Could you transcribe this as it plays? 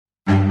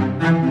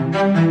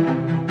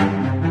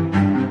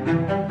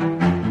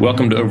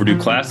Welcome to Overdue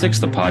Classics,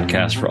 the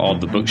podcast for all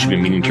the books you've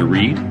been meaning to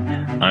read.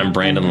 I'm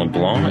Brandon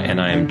LeBlanc,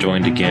 and I am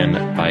joined again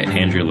by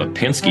Andrea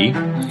Lipinski.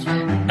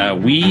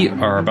 We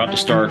are about to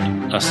start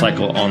a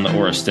cycle on the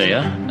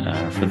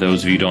Oresteia. For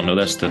those of you who don't know,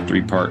 that's the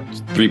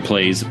three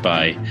plays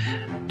by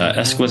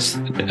Aeschylus,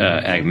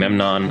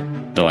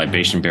 Agamemnon, the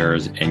Libation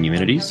Bearers, and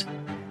Eumenides.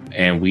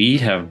 And we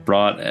have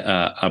brought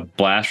a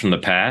blast from the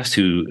past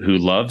who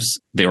loves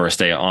the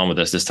Oresteia on with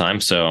us this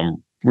time. So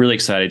I'm really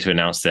excited to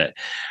announce that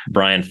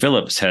Brian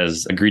Phillips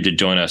has agreed to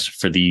join us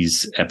for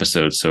these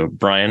episodes. So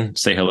Brian,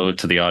 say hello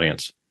to the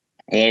audience.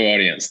 Hello,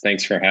 audience.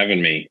 Thanks for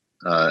having me.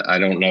 I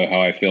don't know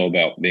how I feel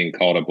about being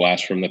called a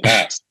blast from the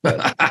past,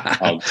 but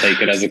I'll take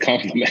it as a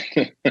compliment.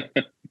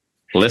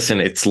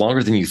 Listen, it's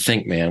longer than you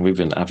think, man.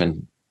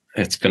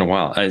 It's been a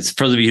while. For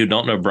those of you who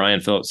don't know, Brian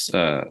Phillips,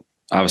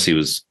 obviously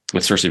was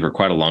with Cersei for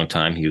quite a long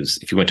time.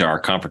 If you went to our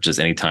conferences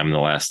anytime in the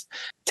last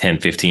 10,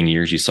 15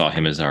 years, you saw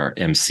him as our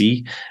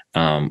MC.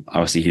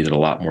 Obviously, he did a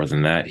lot more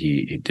than that.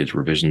 He did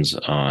revisions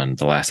on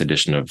the last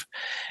edition of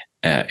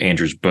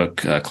Andrew's book,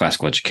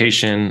 Classical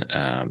Education.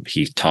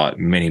 He taught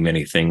many,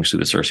 many things through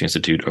the Cersei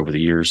Institute over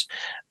the years.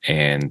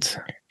 And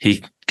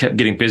he kept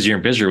getting busier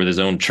and busier with his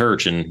own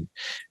church and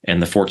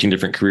the 14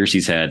 different careers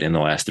he's had in the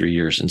last 3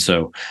 years. And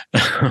so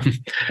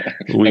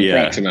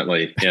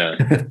approximately,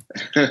 yeah.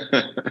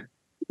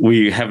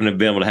 We haven't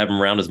been able to have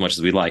him around as much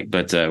as we like,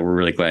 but we're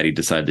really glad he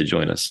decided to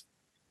join us.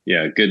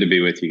 Yeah, good to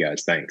be with you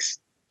guys. Thanks.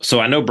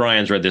 So I know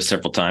Brian's read this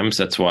several times.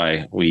 That's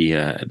why we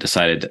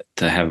decided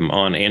to have him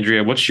on.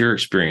 Andrea, what's your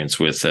experience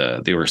with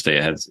the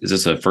Oresteia? Is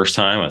this a first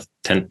time, a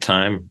 10th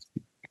time?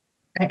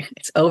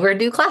 It's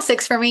overdue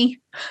classics for me.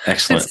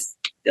 Excellent. It's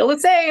still the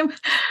same.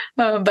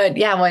 But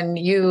yeah, when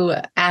you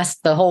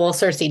asked the whole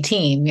Cersei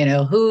team,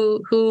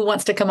 who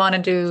wants to come on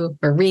and do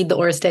or read the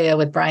Oresteia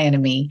with Brian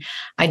and me,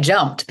 I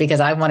jumped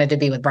because I wanted to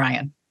be with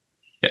Brian.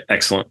 Yeah,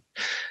 excellent.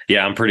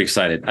 Yeah, I'm pretty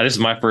excited. This is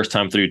my first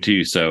time through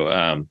too. So,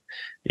 I'm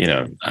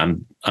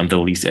the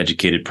least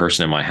educated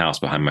person in my house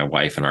behind my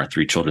wife and our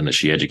 3 children that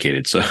she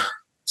educated. So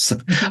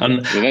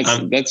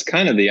that's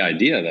kind of the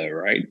idea though,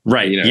 right?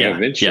 Right.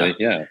 Eventually.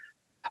 Yeah.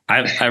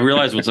 I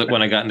realized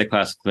when I got into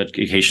classical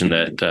education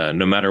that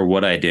no matter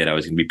what I did, I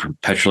was going to be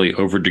perpetually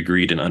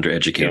over-degreed and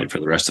undereducated for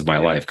the rest of my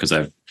life because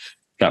I've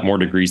got more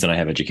degrees than I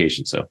have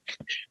education. So,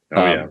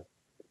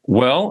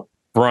 Well,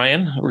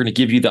 Brian, we're going to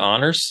give you the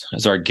honors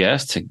as our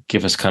guest to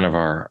give us kind of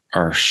our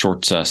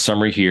short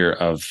summary here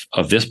of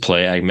this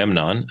play,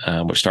 Agamemnon,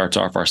 which starts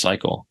off our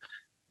cycle,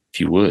 if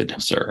you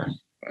would, sir.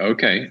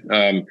 Okay.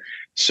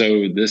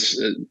 So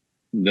this...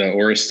 The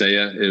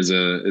Oresteia is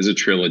a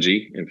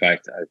trilogy. In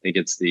fact, I think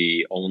it's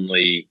the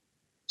only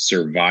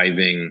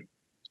surviving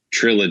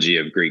trilogy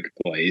of Greek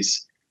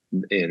plays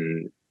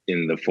in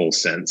the full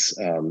sense,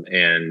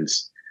 and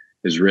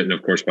is written,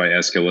 of course, by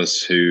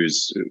Aeschylus,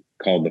 who's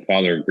called the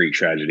father of Greek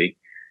tragedy.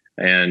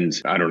 And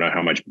I don't know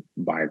how much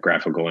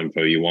biographical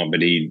info you want,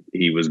 but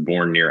he was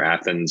born near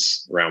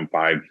Athens around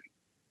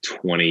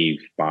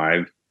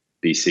 525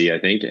 BC, I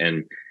think,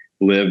 and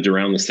lived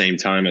around the same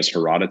time as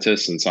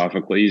Herodotus and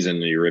Sophocles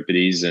and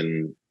Euripides,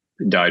 and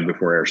died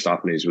before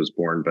Aristophanes was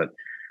born. But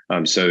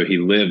so he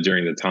lived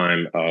during the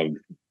time of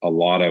a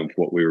lot of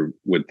what we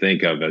would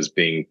think of as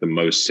being the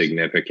most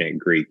significant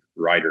Greek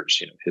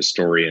writers,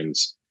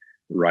 historians,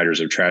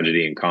 writers of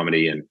tragedy and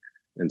comedy and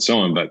so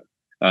on. But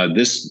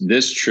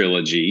this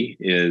trilogy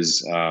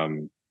is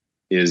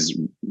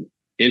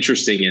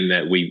interesting in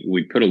that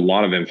we put a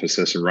lot of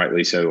emphasis, and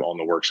rightly so, on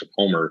the works of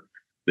Homer,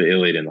 the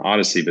Iliad and the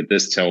Odyssey, but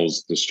this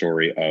tells the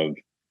story of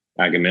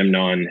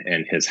Agamemnon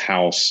and his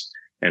house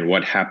and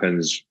what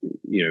happens.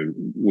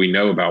 We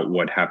know about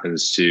what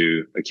happens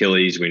to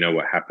Achilles. We know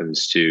what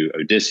happens to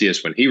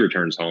Odysseus when he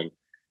returns home,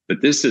 but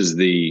this is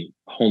the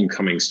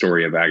homecoming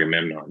story of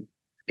Agamemnon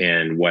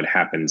and what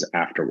happens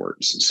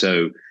afterwards.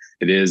 So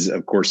it is,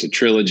 of course, a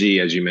trilogy.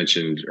 As you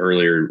mentioned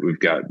earlier, we've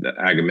got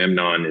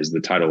Agamemnon is the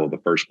title of the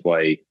first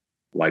play,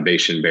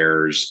 Libation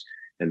Bearers,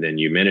 and then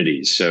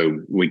Eumenides. So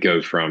we go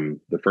from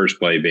the first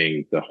play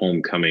being the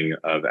homecoming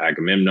of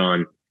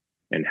Agamemnon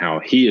and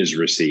how he is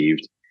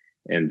received,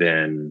 and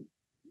then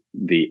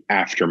the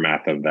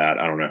aftermath of that.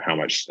 I don't know how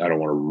much, I don't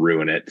want to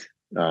ruin it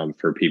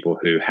for people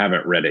who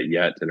haven't read it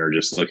yet and are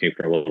just looking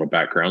for a little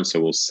background.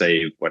 So we'll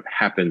save what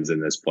happens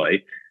in this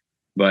play.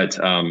 But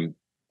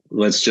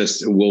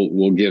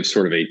we'll give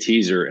sort of a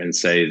teaser and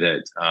say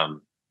that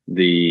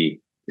the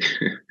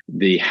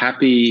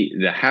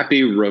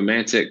happy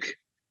romantic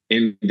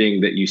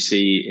ending that you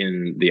see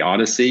in the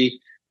Odyssey,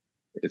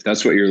 if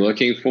that's what you're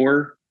looking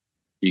for,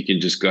 you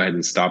can just go ahead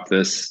and stop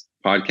this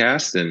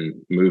podcast and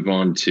move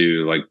on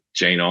to like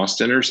Jane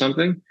Austen or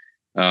something,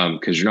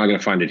 because you're not going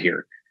to find it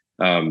here.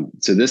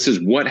 So this is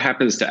what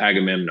happens to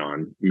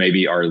Agamemnon,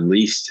 maybe our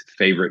least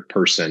favorite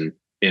person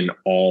in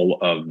all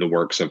of the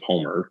works of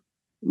Homer,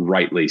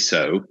 rightly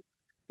so.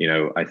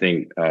 I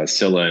think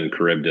Scylla and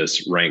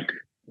Charybdis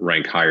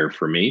rank higher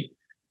for me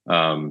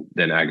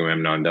than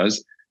Agamemnon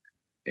does.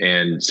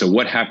 And so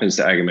what happens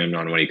to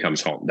Agamemnon when he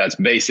comes home? That's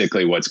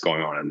basically what's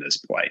going on in this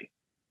play.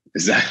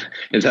 Is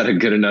that a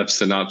good enough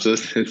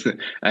synopsis?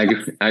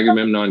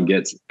 Agamemnon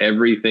gets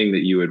everything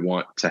that you would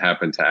want to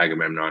happen to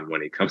Agamemnon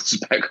when he comes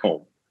back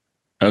home.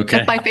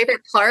 Okay. My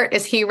favorite part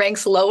is he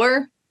ranks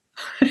lower.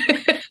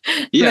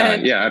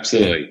 Yeah,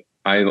 absolutely.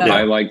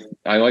 I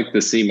like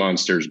the sea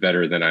monsters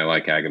better than I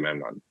like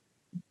Agamemnon.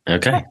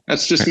 Okay.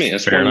 That's just me.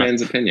 That's one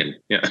man's opinion.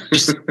 Yeah.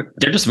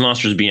 They're just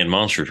monsters being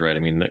monsters, right? I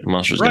mean, the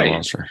monsters get a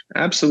monster.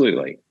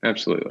 Absolutely.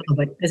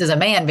 But this is a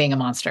man being a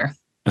monster.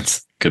 That's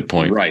a good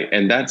point. Right.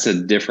 And that's a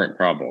different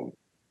problem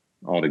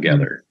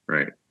altogether.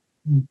 Right.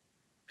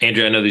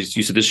 Andrea, I know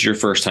you said this is your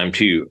first time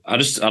too. I'll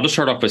just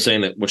start off by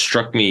saying that what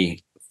struck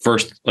me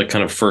first, like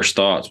kind of first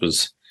thoughts,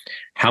 was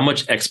how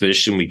much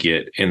exposition we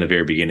get in the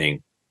very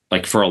beginning,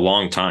 like for a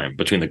long time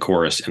between the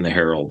chorus and the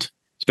herald,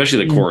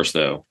 especially the chorus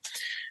though.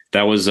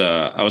 That was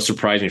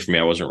surprising for me.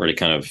 I wasn't really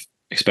kind of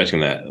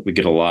expecting that. We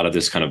get a lot of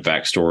this kind of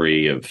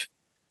backstory of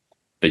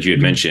that you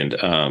had mentioned.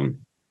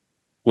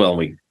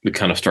 We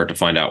kind of start to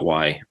find out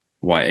why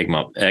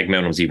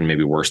Agamemnon was even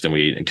maybe worse than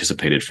we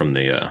anticipated from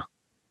the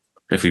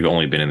if we've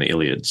only been in the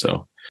Iliad.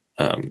 So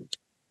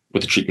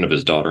with the treatment of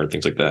his daughter and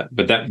things like that.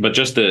 But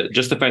just the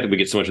fact that we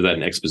get so much of that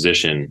in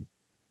exposition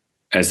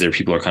as their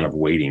people are kind of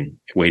waiting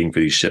for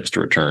these ships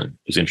to return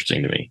is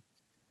interesting to me.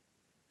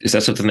 Is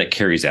that something that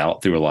carries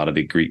out through a lot of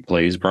the Greek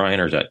plays,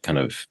 Brian, or is that kind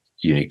of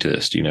unique to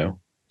this? Do you know?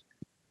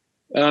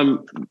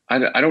 I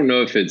don't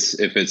know if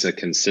it's a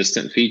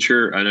consistent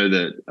feature. I know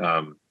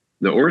that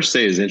the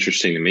Oresteia is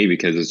interesting to me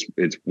because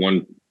it's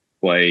one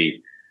play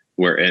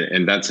where,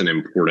 and that's an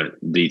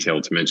important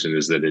detail to mention,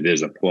 is that it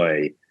is a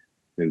play.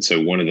 And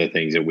so one of the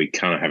things that we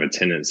kind of have a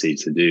tendency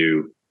to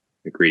do,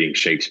 like reading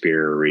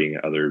Shakespeare or reading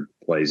other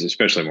plays,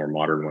 especially more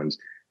modern ones,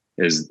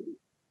 is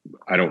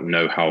I don't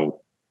know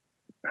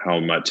how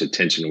much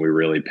attention we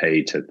really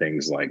pay to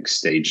things like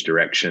stage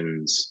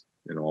directions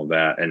and all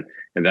that. And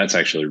that's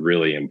actually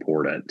really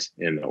important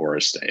in the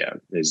Oresteia,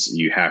 is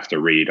you have to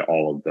read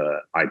all of the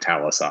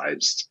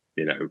italicized,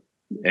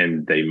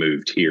 and they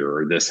moved here,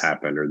 or this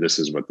happened, or this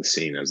is what the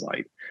scene is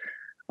like.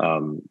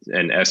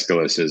 And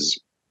Aeschylus is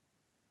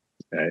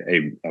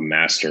a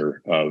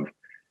master of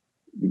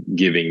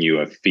giving you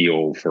a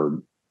feel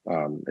for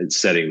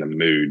setting the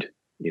mood,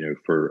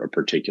 for a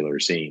particular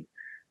scene.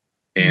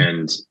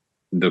 And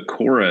the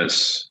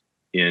chorus,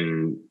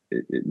 in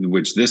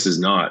which this is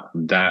not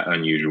that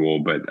unusual,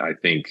 but I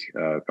think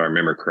if I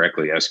remember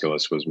correctly,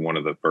 Aeschylus was one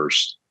of the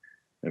first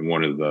and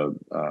one of the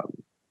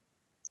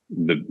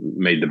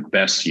made the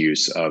best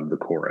use of the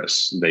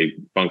chorus. They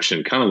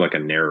function kind of like a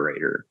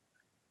narrator,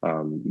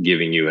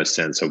 giving you a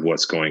sense of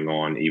what's going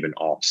on even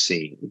off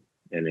scene.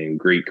 And in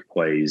Greek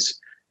plays,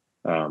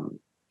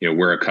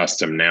 we're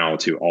accustomed now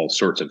to all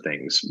sorts of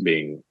things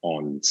being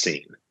on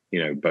scene,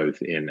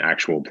 both in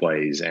actual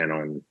plays and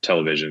on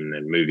television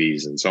and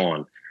movies and so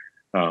on.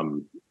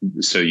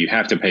 So you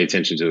have to pay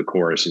attention to the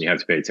chorus, and you have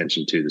to pay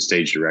attention to the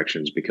stage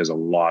directions, because a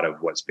lot of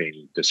what's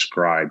being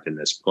described in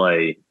this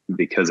play,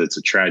 because it's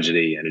a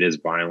tragedy and it is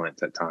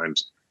violent at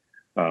times,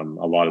 a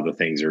lot of the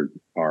things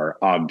are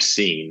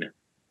obscene, which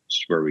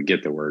is where we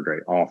get the word,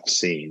 right? Off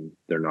scene.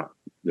 They're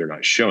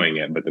not showing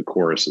it, but the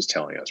chorus is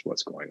telling us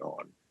what's going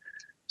on.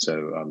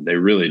 So they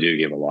really do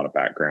give a lot of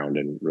background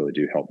and really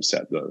do help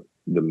set the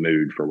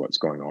mood for what's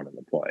going on in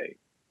the play.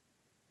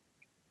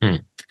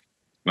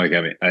 Like,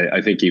 I mean,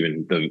 I think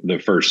even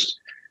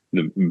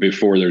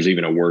before there's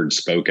even a word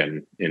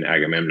spoken in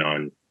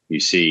Agamemnon,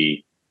 you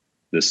see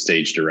the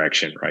stage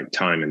direction, right?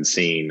 Time and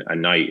scene, a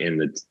night in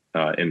the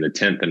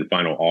 10th and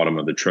final autumn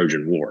of the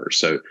Trojan War.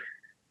 So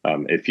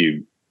if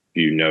you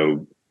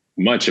know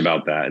much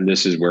about that, and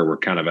this is where we're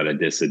kind of at a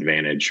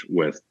disadvantage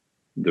with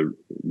the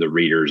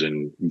readers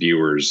and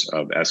viewers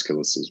of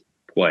Aeschylus's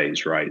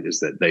plays, right,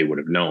 is that they would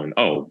have known,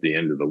 the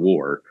end of the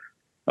war.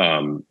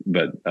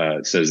 But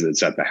it says that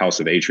it's at the house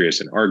of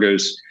Atreus in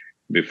Argos.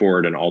 Before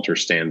it, an altar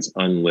stands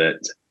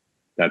unlit.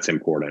 That's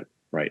important,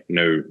 right?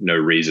 No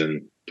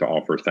reason to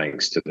offer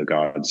thanks to the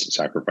gods,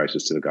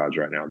 sacrifices to the gods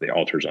right now. The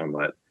altar's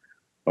unlit.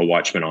 A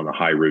watchman on the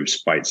high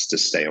roofs fights to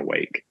stay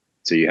awake.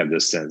 So you have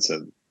this sense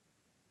of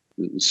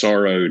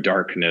sorrow,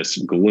 darkness,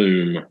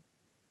 gloom,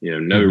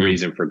 no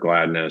reason for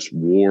gladness,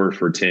 war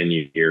for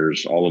 10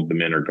 years. All of the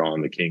men are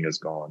gone. The king is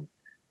gone.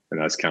 And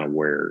that's kind of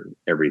where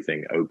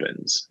everything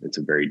opens. It's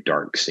a very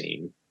dark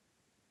scene.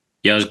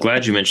 Yeah, I was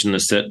glad you mentioned the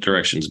set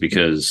directions,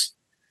 because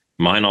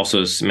mine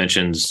also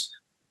mentions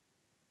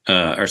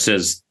or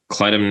says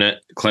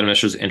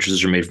Clytemnestra's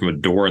entrances are made from a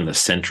door in the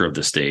center of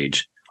the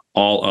stage,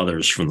 all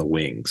others from the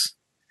wings.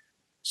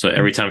 So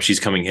every time she's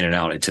coming in and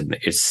out,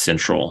 it's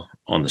central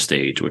on the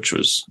stage, which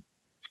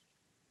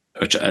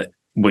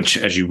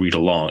as you read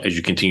along, as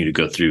you continue to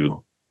go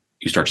through,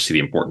 you start to see the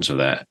importance of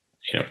that.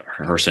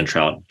 Her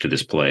centrality to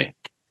this play.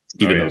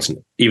 Even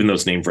though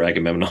it's named for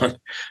Agamemnon,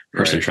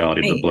 her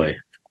centrality to the play.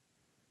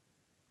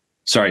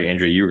 Sorry,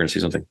 Andrea, you were going to say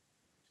something.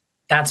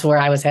 That's where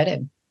I was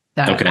headed.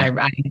 Okay.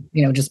 I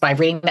just by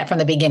reading that from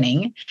the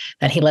beginning,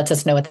 that he lets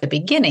us know at the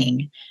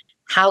beginning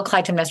how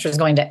Clytemnestra is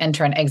going to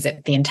enter and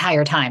exit the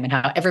entire time, and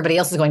how everybody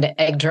else is going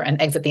to enter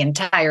and exit the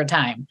entire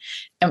time.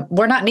 And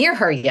we're not near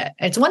her yet.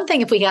 It's one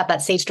thing if we got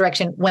that stage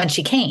direction when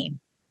she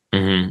came,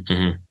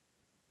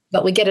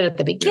 but we get it at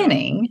the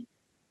beginning,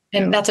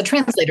 and that's a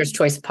translator's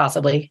choice,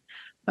 possibly.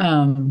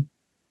 And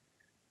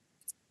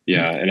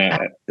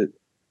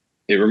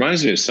it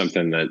reminds me of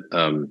something that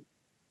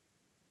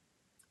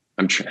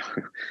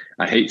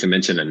I hate to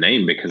mention a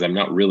name because I'm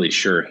not really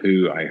sure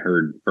who I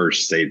heard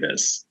first say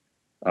this.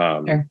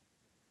 Sure.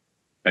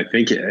 I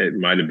think it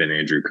might have been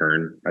Andrew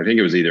Kern. I think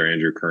it was either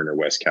Andrew Kern or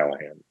Wes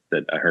Callahan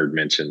that I heard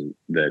mention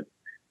that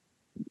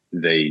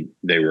they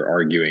were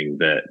arguing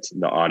that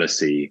the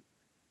Odyssey,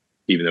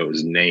 even though it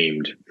was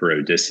named for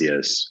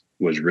Odysseus,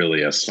 was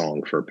really a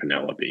song for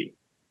Penelope.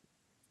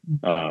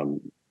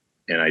 And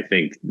I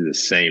think the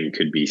same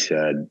could be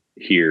said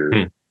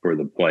here for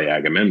the play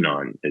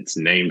Agamemnon. It's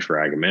named for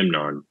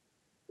Agamemnon,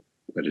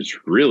 but it's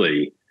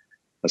really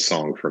a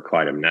song for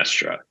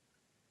Clytemnestra.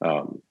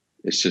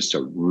 It's just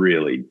a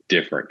really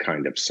different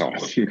kind of song.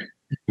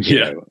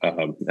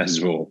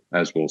 As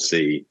we'll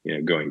see,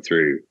 going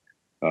through.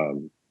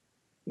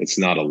 It's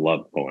not a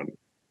love poem.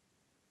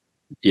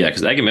 Yeah,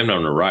 because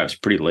Agamemnon arrives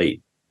pretty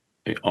late.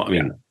 I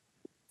mean,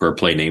 for a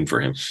play named for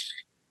him.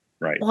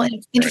 Right. Well,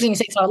 it's interesting you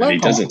say it's not a love poem. He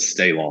doesn't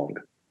stay long.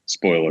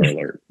 Spoiler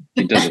alert.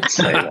 He doesn't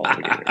stay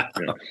long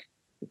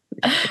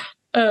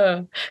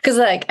either. Because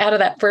out of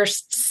that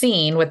first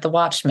scene with the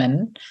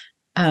watchman,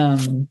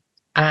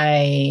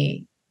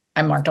 I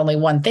marked only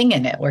one thing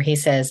in it where he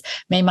says,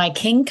 "May my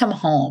king come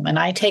home and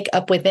I take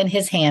up within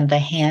his hand the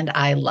hand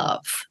I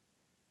love."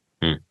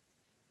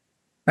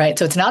 Right.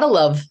 So it's not a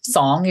love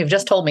song. You've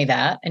just told me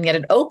that. And yet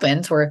it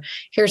opens where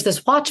here's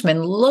this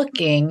watchman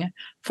looking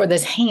for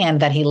this hand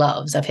that he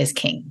loves of his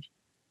king.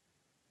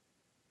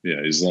 Yeah.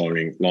 He's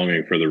longing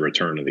for the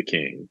return of the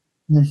king.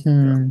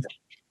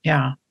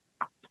 Yeah.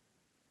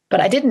 But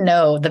I didn't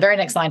know the very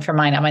next line for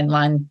mine. I'm in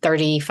line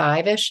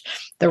 35-ish.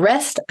 "The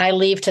rest I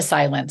leave to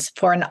silence,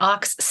 for an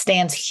ox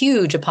stands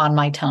huge upon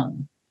my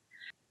tongue."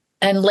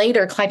 And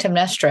later,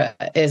 Clytemnestra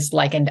is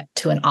likened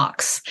to an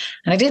ox.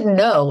 And I didn't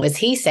know, is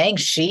he saying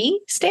she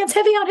stands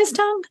heavy on his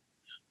tongue?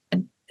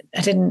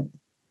 I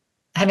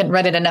haven't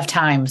read it enough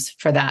times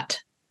for that.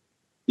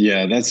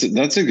 Yeah, that's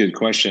a good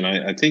question.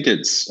 I think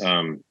it's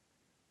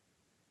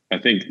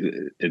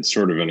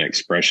sort of an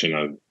expression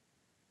of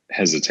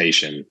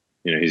hesitation.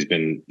 He's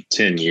been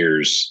 10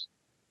 years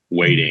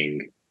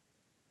waiting,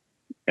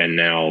 and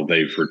now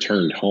they've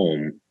returned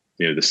home.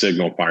 The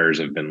signal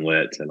fires have been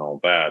lit and all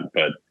that,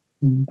 but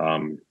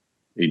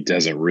he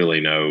doesn't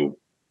really know.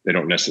 They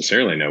don't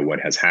necessarily know what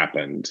has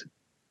happened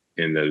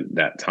in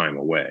that time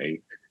away.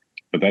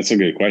 But that's a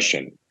good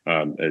question.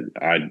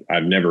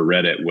 I've never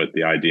read it with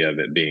the idea of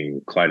it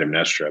being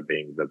Clytemnestra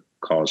being the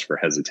cause for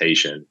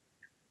hesitation.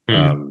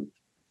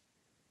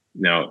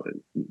 Now,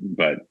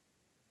 but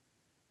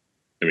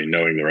I mean,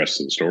 knowing the rest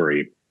of the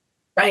story,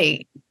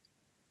 right?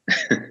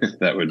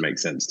 That would make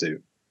sense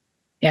too.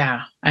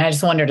 Yeah, I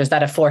just wondered, is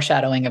that a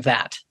foreshadowing of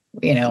that?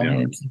 In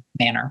its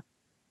manner.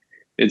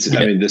 I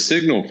mean, the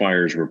signal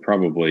fires were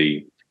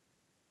really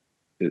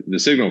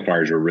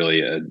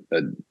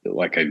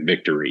like a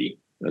victory,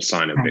 a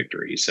sign of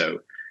victory. So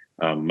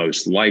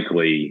most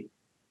likely,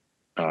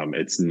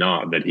 it's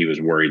not that he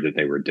was worried that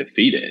they were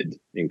defeated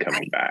in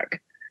coming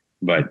back.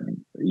 But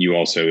you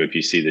also, if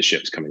you see the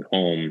ships coming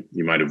home,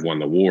 you might have won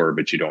the war,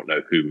 but you don't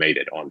know who made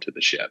it onto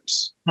the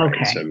ships. Okay.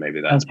 Right? So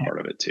maybe that's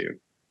part of it too.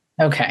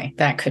 Okay,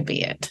 that could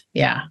be it.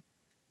 Yeah.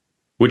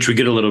 Which we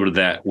get a little bit of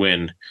that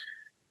when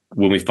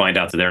we find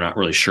out that they're not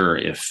really sure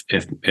if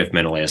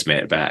Menelaus made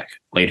it back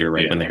later,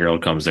 right? Yeah. When the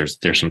herald comes, there's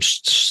some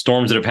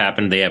storms that have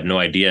happened. They have no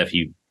idea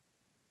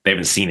they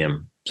haven't seen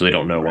him, so they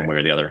don't know one way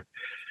or the other.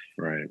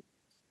 Right.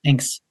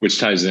 Thanks. Which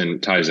ties in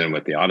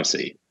with the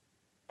Odyssey.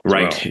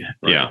 Right.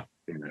 Well, yeah.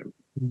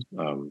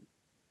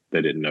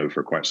 They didn't know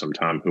for quite some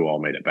time who all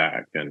made it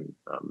back, and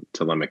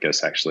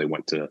Telemachus actually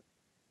went to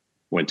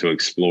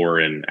explore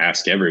and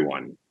ask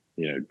everyone,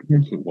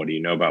 what do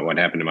you know about what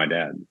happened to my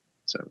dad?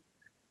 So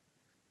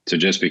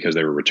just because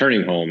they were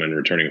returning home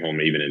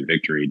even in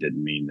victory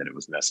didn't mean that it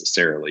was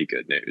necessarily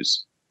good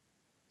news.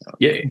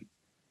 Yeah,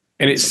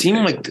 and it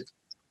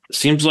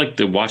seems like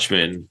the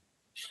watchmen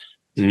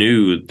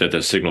knew that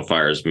the signal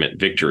fires meant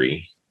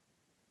victory,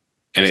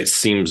 and it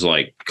seems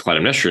like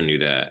Clytemnestra knew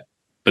that.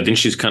 But then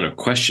she's kind of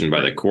questioned by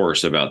the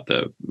chorus about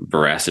the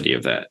veracity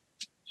of that,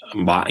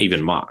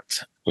 even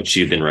mocked, which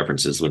she then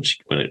references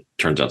when it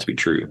turns out to be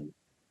true.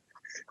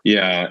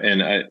 Yeah,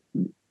 and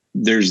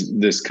there's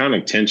this kind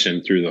of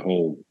tension through the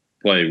whole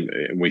play.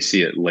 We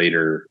see it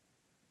later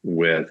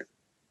with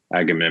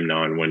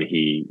Agamemnon when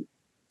he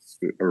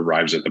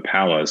arrives at the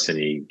palace and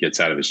he gets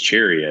out of his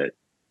chariot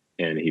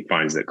and he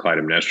finds that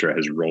Clytemnestra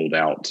has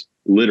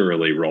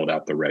literally rolled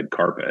out the red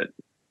carpet.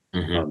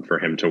 For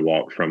him to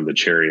walk from the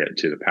chariot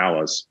to the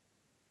palace,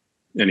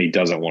 and he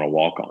doesn't want to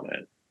walk on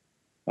it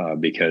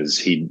because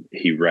he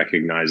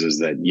recognizes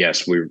that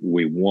yes,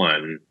 we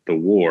won the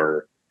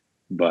war,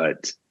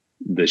 but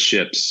the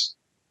ships,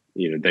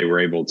 they were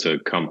able to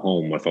come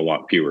home with a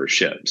lot fewer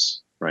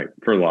ships, right?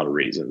 For a lot of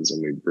reasons.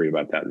 And we read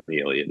about that in the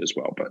Iliad as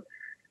well. But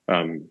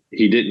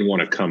he didn't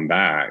want to come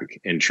back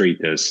and treat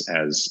this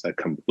as a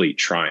complete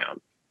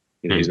triumph.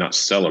 He's not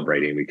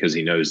celebrating because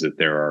he knows that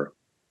there are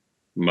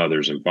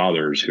mothers and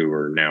fathers who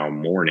are now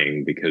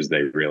mourning because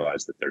they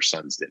realize that their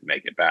sons didn't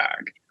make it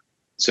back.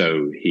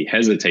 So he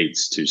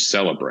hesitates to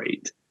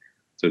celebrate.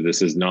 So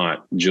this is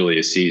not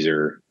Julius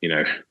Caesar,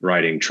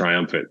 riding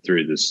triumphant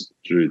through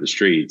the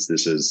streets.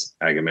 This is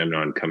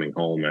Agamemnon coming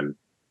home, and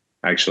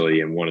actually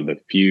in one of the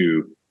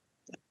few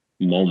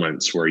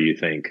moments where you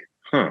think,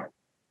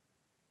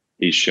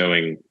 he's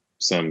showing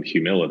some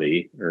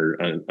humility or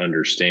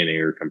understanding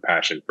or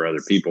compassion for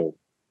other people.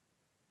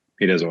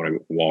 He doesn't want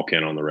to walk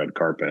in on the red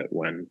carpet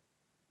when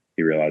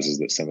he realizes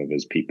that some of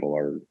his people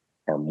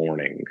are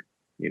mourning,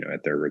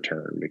 at their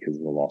return because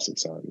of the loss of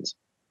sons.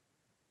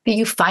 Do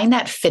you find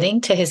that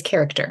fitting to his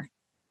character?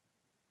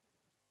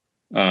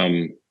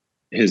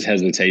 His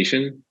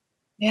hesitation?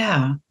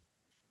 Yeah.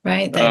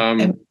 Right.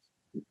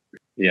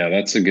 Yeah,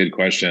 that's a good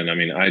question. I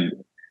mean,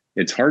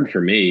 it's hard for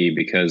me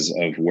because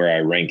of where I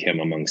rank him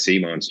among sea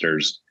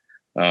monsters.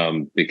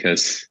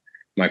 Because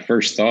my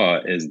first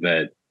thought is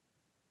that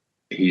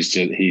he's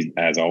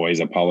as always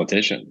a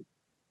politician,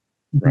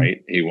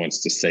 right? He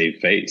wants to save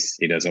face.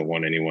 He doesn't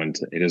want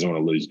to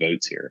lose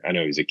votes here. I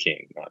know he's a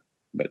king,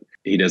 but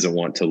he doesn't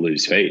want to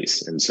lose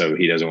face. And so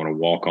he doesn't want to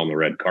walk on the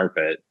red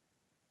carpet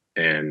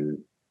and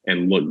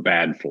look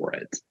bad for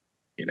it,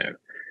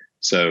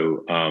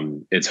 So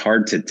it's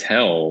hard to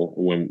tell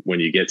when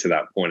you get to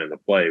that point in the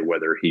play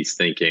whether he's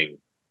thinking,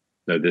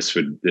 no, this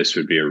would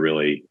be a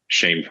really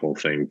shameful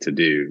thing to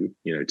do,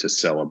 to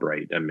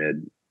celebrate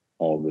amid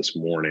all of this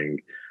mourning,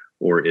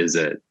 or is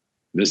it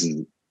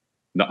the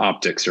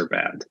optics are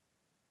bad,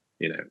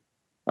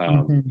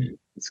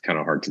 It's kind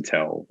of hard to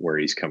tell where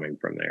he's coming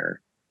from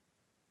there.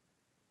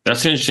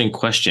 That's an interesting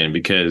question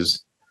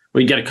because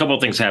we get a couple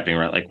of things happening,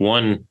 right? Like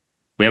one,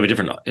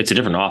 it's a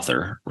different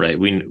author, right?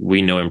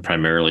 We know him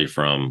primarily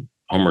from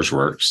Homer's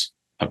works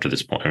up to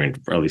this point. I mean,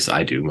 or at least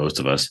I do, most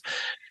of us.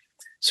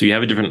 So you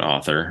have a different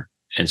author.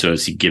 And so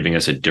is he giving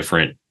us a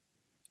different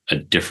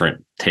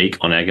take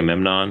on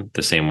Agamemnon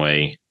the same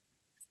way,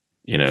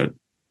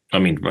 I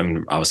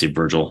mean, obviously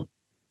Virgil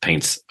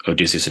paints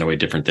Odysseus in a way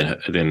different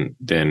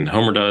than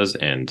Homer does.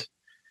 And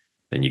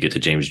then you get to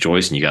James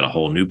Joyce and you got a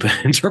whole new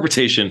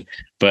interpretation.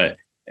 But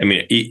I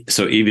mean,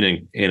 so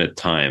even in a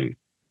time,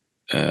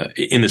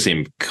 in the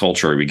same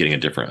culture, are we getting a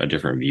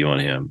different view on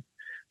him?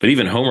 But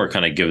even Homer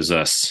kind of gives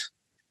us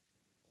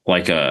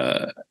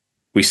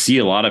we see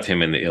a lot of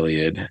him in the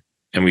Iliad,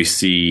 and we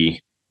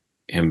see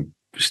him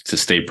to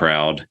stay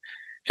proud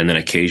and then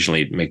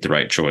occasionally make the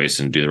right choice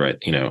and do the right,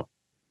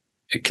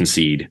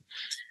 concede.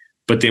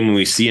 But then when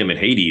we see him in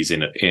Hades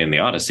in the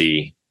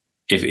Odyssey,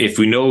 if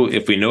we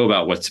know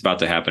about what's about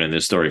to happen in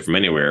this story from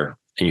anywhere,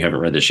 and you haven't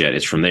read this yet,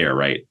 it's from there,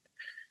 right?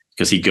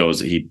 Because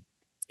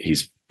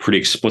he's pretty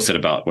explicit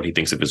about what he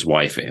thinks of his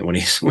wife when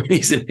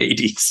he's in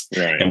Hades,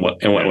 right, and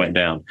what went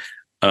down.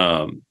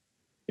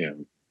 Yeah.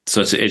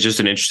 So it's just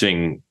an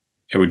interesting.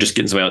 And we're just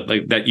getting something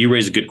like that. You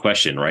raise a good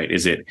question, right?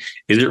 Is it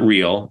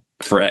real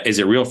for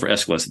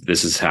Aeschylus?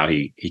 This is how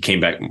he came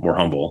back more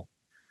humble,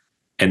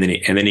 and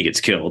then he gets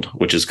killed,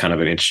 which is kind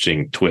of an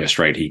interesting twist,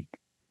 right? He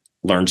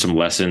learns some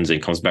lessons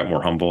and comes back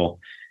more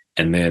humble,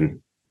 and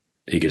then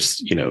he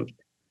gets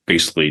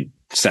basically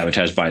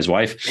sabotaged by his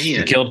wife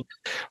and killed,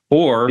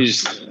 or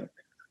is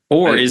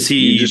he?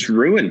 You just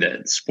ruined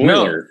it.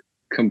 Spoiler,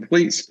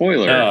 complete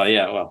spoiler. Oh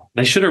yeah, well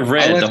they should have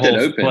read the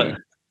whole play.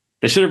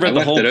 They should have read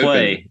the whole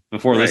play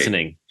before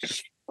listening.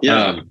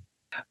 Yeah.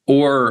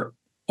 Or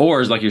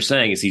like you're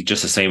saying, is he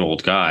just the same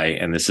old guy?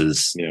 And this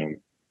is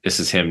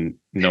him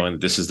knowing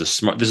this is the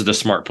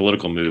smart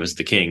political move as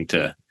the king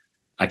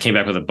I came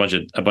back with a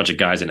bunch of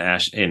guys in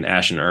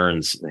ashen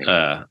urns.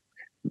 Right.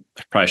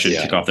 Probably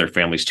shouldn't kick off their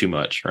families too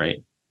much,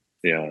 right?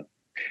 Yeah.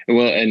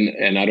 Well,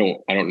 and I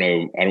don't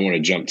know. I don't want to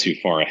jump too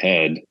far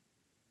ahead,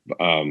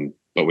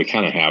 but we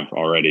kind of have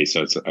already.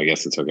 So I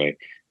guess it's okay.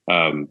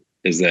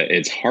 Is that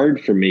it's hard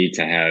for me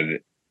to have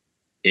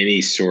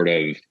any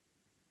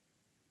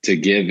to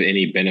give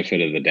any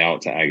benefit of the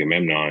doubt to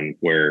Agamemnon,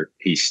 where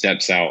he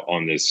steps out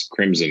on this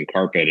crimson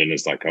carpet and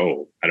is like,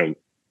 oh, I don't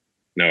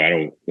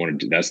want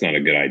to do, that's not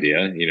a good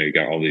idea. You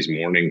got all these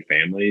mourning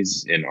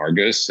families in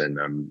Argos, and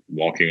I'm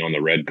walking on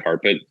the red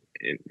carpet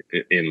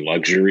in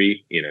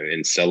luxury,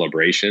 in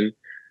celebration.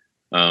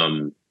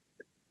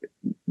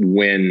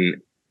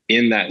 When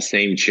in that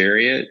same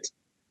chariot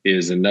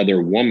is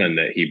another woman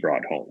that he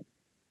brought home.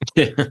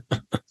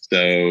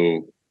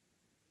 So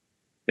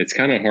it's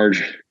kind of hard.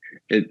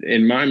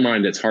 In my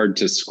mind, it's hard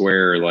to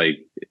square.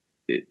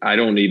 I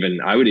would even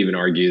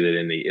argue that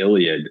in the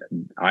Iliad,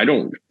 I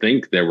don't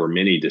think there were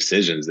many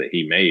decisions that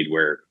he made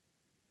where,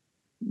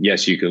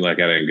 yes, you can look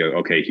at it and go,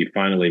 okay, he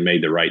finally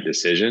made the right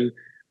decision.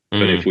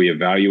 But if we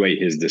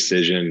evaluate his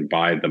decision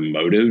by the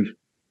motive,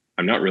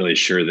 I'm not really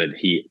sure that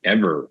he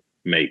ever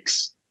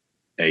makes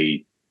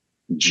a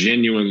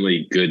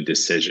genuinely good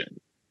decision.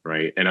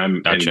 Right.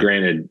 And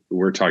granted,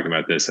 we're talking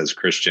about this as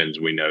Christians.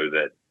 We know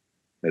that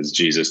as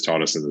Jesus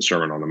taught us in the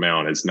Sermon on the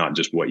Mount, it's not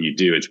just what you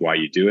do, it's why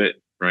you do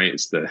it, right?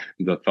 It's the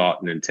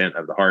thought and intent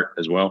of the heart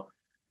as well.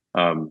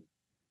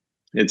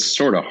 It's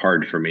sort of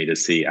hard for me to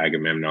see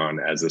Agamemnon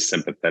as a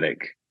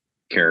sympathetic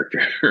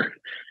character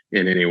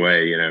in any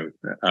way,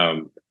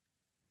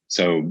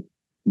 so,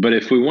 but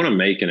if we want to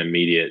make an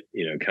immediate,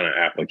 kind of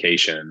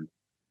application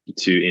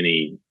to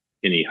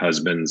any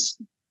husbands,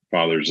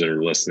 fathers that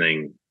are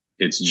listening,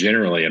 it's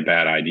generally a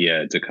bad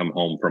idea to come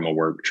home from a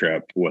work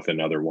trip with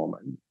another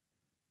woman.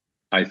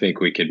 I think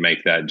we could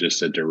make that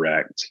just a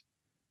direct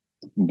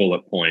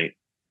bullet point.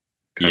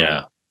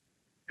 Yeah.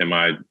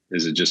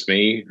 Is it just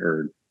me,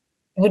 or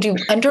would you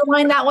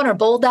underline that one or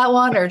bold that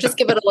one or just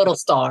give it a little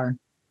star?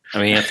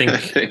 I mean, I think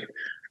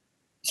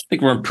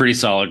we're on pretty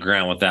solid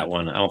ground with that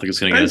one. I don't think it's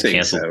going to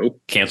get us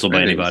canceled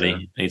by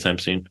anybody anytime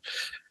soon.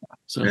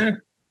 So,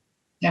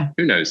 yeah.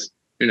 Who knows?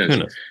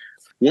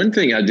 One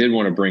thing I did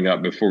want to bring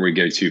up before we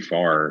go too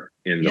far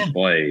in the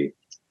play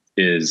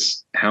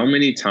is how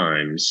many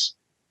times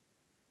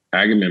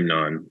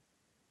Agamemnon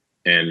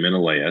and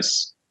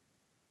Menelaus,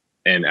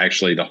 and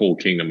actually the whole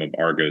kingdom of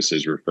Argos,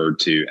 is referred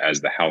to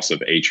as the house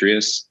of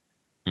Atreus.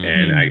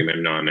 And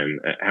Agamemnon, and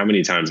how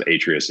many times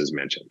Atreus is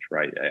mentioned,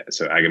 right?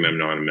 So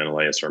Agamemnon and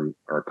Menelaus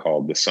are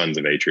called the sons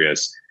of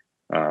Atreus.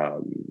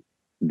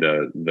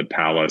 The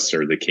palace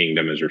or the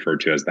kingdom is referred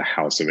to as the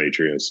house of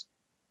Atreus.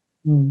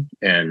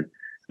 And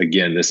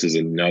again, this is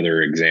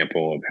another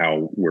example of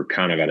how we're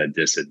kind of at a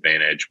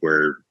disadvantage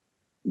where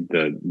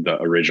the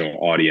original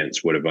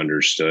audience would have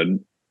understood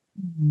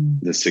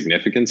the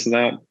significance of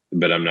that,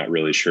 but I'm not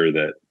really sure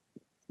that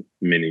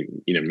many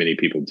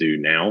people do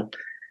now.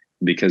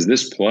 Because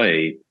this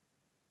play,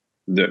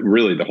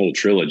 really the whole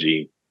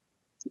trilogy,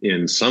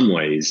 in some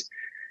ways,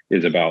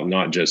 is about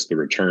not just the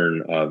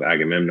return of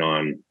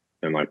Agamemnon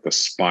and like the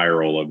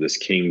spiral of this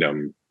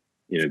kingdom,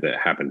 that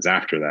happens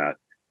after that,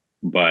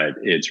 but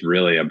it's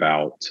really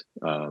about,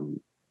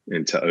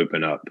 and to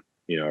open up,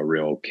 a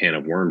real can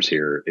of worms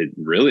here, it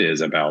really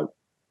is about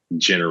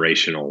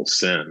generational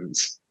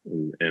sins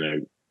and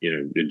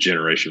the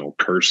generational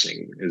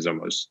cursing is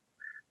almost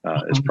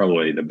is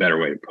probably the better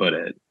way to put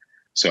it.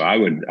 So I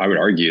would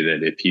argue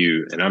that if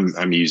you, and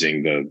I'm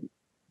using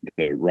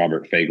the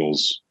Robert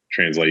Fagel's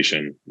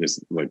translation,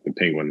 is like the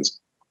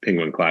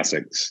Penguin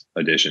Classics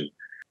edition,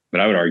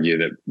 but I would argue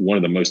that one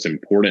of the most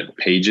important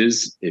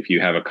pages, if you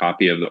have a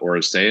copy of the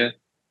Oresteia,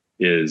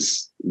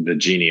 is the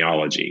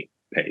genealogy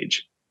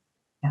page.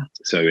 Yeah.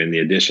 So in the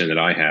edition that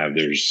I have,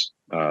 there's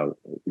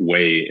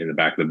way in the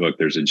back of the book,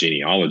 there's a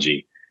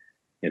genealogy,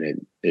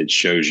 and it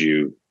shows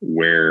you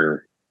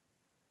where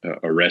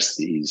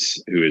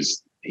Orestes,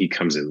 he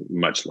comes in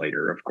much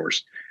later, of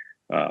course,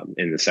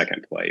 in the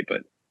second play,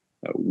 but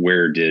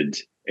where did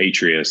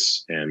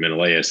Atreus and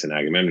Menelaus and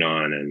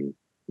Agamemnon and,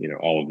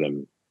 all of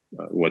them,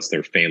 what's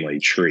their family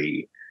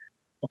tree?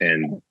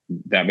 And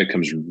that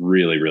becomes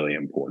really, really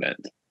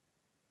important.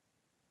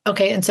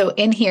 Okay. And so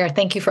in here,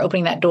 thank you for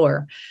opening that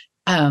door.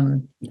 I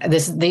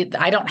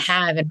don't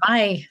have in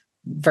my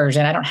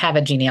version, I don't have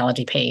a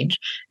genealogy page.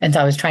 And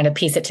so I was trying to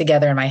piece it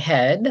together in my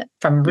head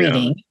from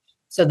reading. Yeah.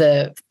 So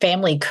the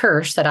family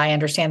curse that I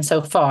understand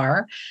so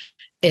far,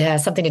 it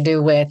has something to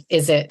do with,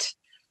 is it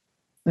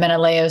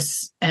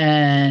Menelaus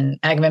and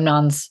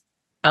Agamemnon's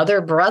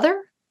other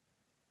brother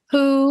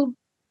who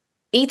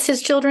eats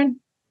his children?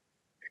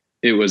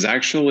 It was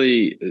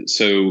actually,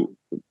 so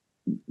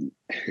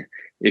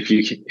if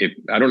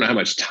I don't know how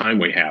much time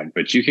we have,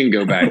 but you can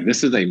go back.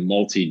 This is a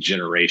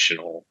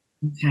multi-generational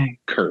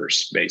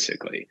curse,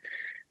 basically.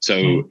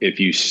 So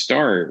if you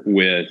start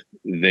with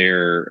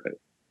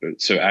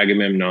so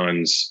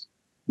Agamemnon's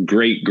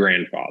great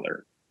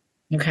grandfather,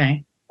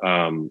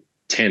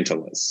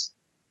 Tantalus.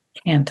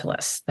 I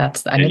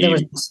knew there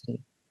was.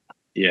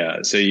 Yeah,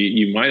 so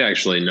you might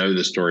actually know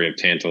the story of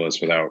Tantalus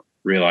without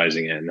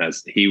realizing it, and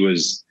that's he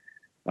was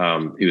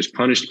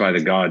punished by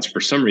the gods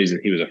for some reason.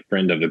 He was a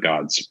friend of the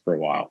gods for a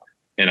while,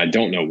 and I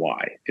don't know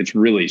why. It's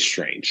really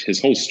strange.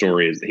 His whole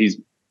story is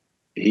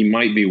he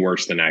might be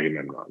worse than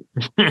Agamemnon.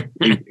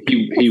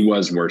 he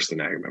was worse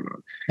than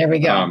Agamemnon. There we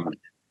go.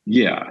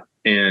 Yeah.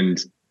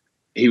 And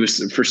he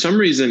was, for some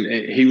reason,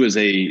 he was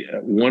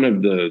one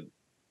of the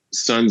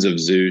sons of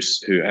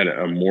Zeus who had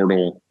a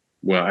mortal,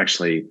 well,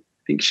 actually,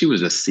 I think she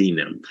was a sea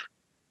nymph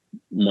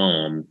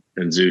mom,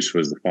 and Zeus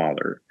was the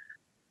father.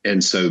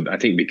 And so I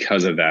think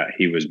because of that,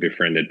 he was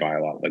befriended by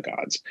a lot of the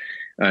gods.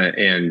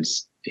 And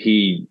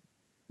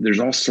there's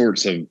all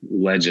sorts of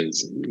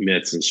legends,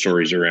 myths, and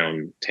stories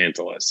around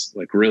Tantalus,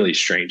 like really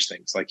strange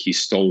things. Like he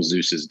stole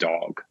Zeus's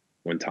dog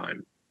one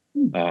time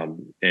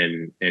and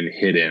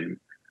hid him.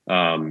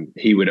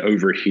 He would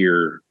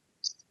overhear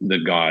the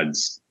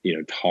gods,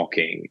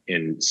 talking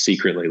and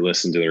secretly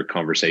listen to their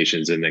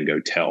conversations and then go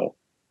tell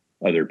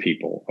other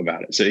people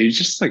about it. So he's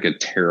just like a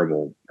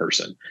terrible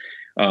person.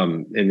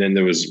 And then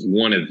there was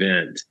one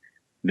event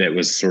that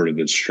was sort of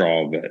the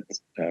straw that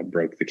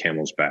broke the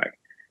camel's back.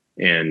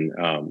 And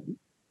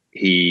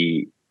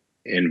he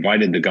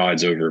invited the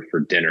gods over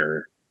for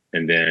dinner.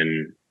 And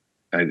then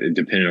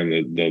depending on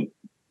the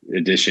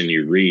edition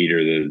you read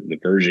or the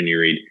version you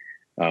read,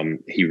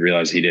 he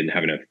realized he didn't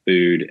have enough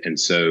food, and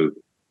so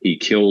he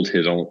killed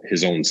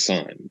his own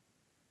son,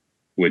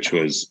 which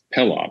was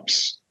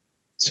Pelops.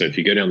 So if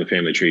you go down the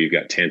family tree, you've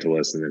got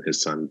Tantalus, and then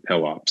his son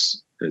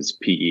Pelops is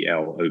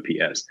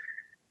Pelops,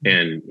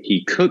 and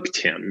he cooked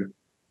him.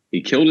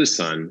 He killed his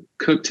son,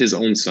 cooked his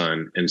own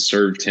son, and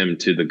served him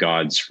to the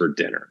gods for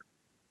dinner.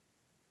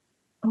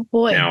 Oh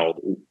boy! Now,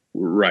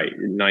 right,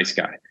 nice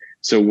guy.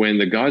 So when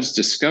the gods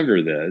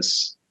discover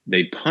this,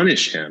 they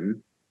punish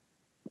him,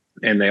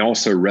 and they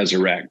also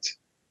resurrect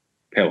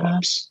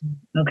Pelops.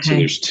 Okay. So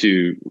there's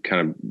two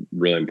kind of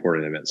really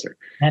important events there.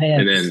 That is.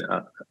 And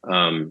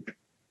then,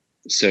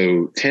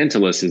 so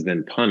Tantalus is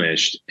then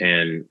punished,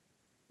 and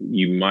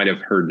you might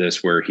have heard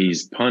this, where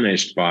he's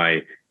punished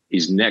by,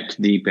 he's neck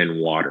deep in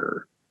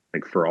water,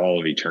 like for all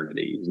of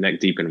eternity. He's neck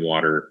deep in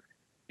water,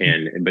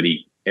 but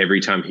every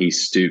time he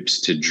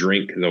stoops to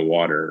drink the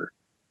water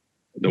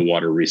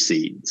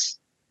recedes.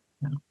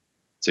 Yeah.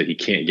 So he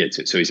can't get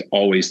to it. So he's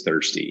always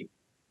thirsty.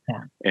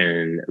 Yeah.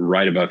 And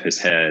right above his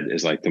head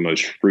is like the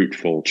most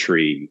fruitful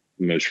tree,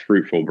 most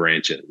fruitful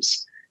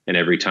branches. And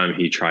every time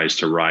he tries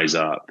to rise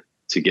up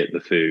to get the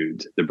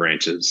food, the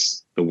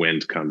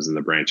wind comes and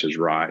the branches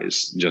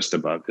rise just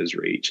above his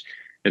reach.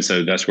 And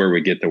so that's where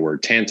we get the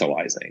word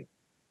tantalizing,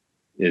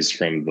 is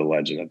from the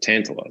legend of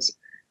Tantalus.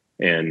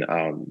 And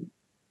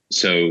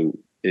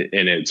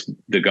it's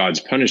the gods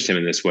punished him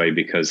in this way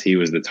because he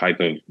was the type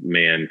of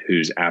man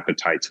whose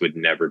appetites would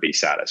never be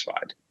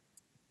satisfied.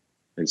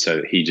 And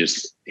so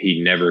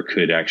he never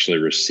could actually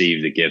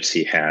receive the gifts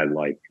he had,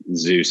 like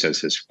Zeus as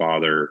his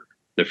father,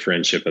 the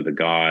friendship of the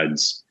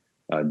gods,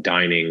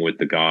 dining with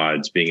the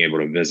gods, being able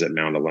to visit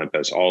Mount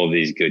Olympus, all of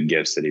these good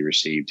gifts that he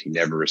received. He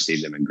never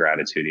received them in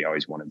gratitude. He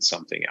always wanted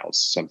something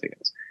else.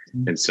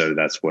 Mm-hmm. And so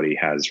that's what he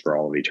has for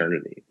all of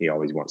eternity. He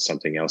always wants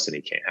something else and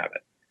he can't have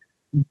it.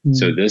 Mm-hmm.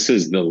 So this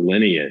is the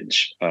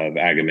lineage of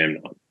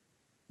Agamemnon,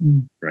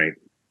 right?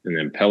 And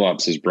then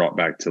Pelops is brought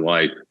back to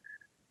life.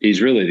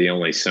 He's really the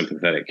only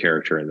sympathetic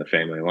character in the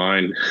family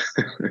line,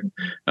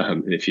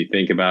 if you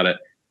think about it.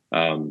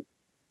 And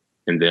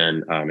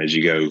then as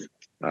you go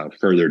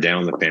further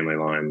down the family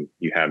line,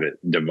 you have it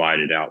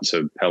divided out.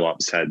 So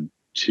Pelops had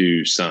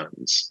two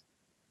sons,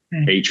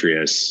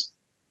 Atreus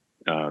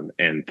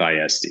and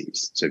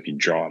Thyestes. So if you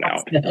draw it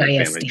out in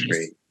the family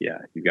tree,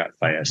 you've got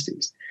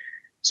Thyestes.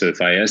 So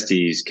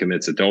Thyestes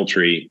commits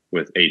adultery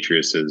with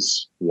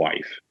Atreus's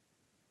wife.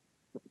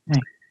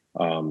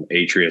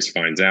 Atreus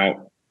finds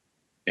out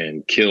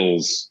and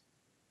kills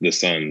the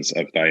sons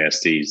of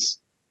Thyestes.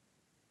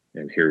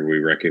 And here we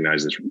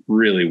recognize this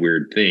really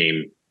weird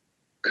theme,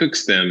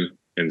 cooks them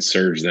and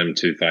serves them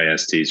to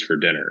Thyestes for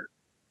dinner.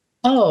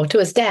 Oh, to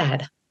his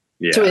dad.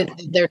 Yeah. To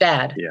their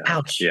dad. Yeah.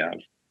 Ouch. Yeah.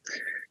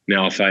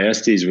 Now,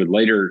 Thyestes would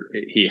later,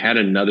 he had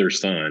another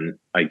son,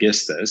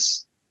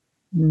 Aegisthus,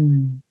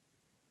 who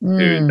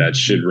that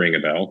should ring a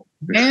bell.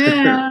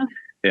 Yeah.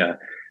 Yeah.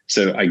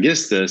 So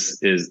Aegisthus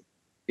is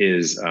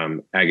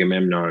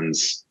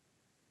Agamemnon's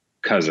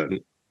cousin.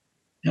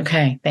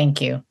 Okay.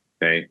 Thank you.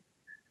 Okay.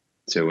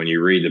 So when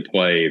you read the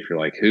play, if you're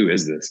like, who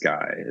is this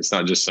guy? It's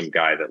not just some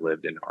guy that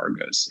lived in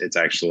Argos. It's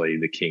actually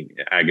the King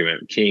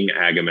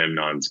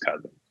Agamemnon's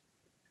cousin.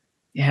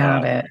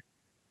 Yeah.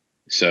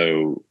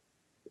 So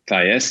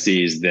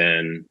Thyestes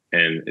then,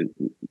 and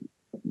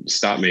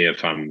stop me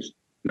if I'm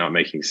not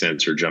making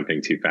sense or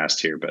jumping too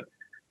fast here, but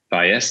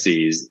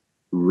Thyestes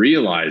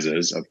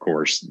realizes, of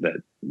course,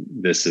 that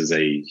this is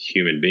a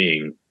human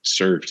being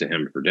served to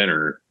him for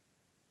dinner,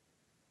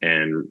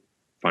 and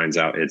finds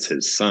out it's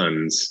his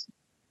sons.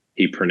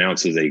 He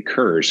pronounces a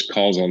curse,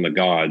 calls on the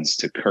gods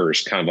to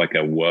curse, kind of like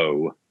a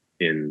woe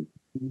in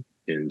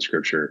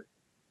scripture.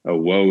 A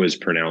woe is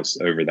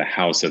pronounced over the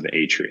house of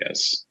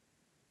Atreus.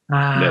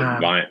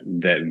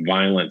 That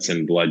violence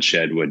and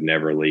bloodshed would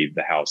never leave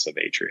the house of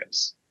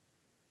Atreus.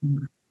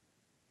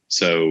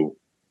 So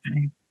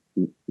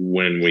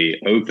when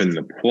we open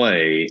the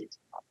play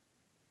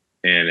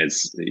and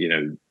it's,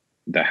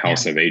 the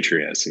house of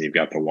Atreus, and you've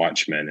got the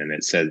watchmen, and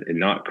it said,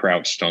 not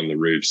crouched on the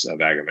roofs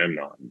of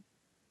Agamemnon.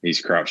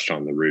 He's crouched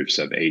on the roofs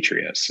of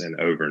Atreus, and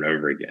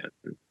over again.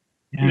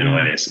 Yeah.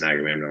 Menelaus and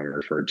Agamemnon are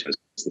referred to as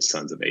the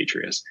sons of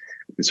Atreus.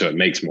 And so it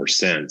makes more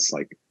sense,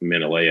 like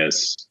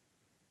Menelaus,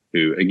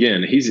 who,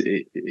 again,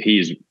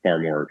 he's far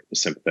more a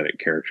sympathetic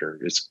character.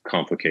 It's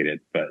complicated,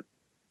 but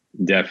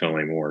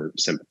definitely more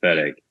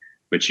sympathetic.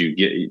 But you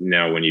get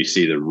now, when you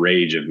see the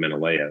rage of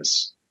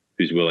Menelaus,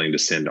 who's willing to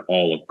send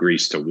all of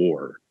Greece to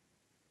war,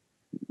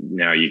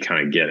 now you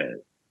kind of get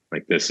it.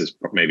 Like, this is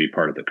maybe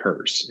part of the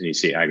curse. And you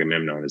see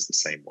Agamemnon is the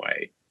same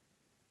way.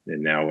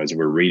 And now as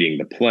we're reading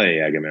the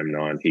play,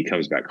 Agamemnon, he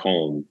comes back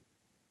home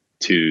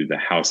to the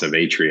house of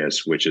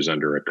Atreus, which is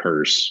under a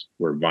curse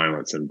where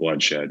violence and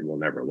bloodshed will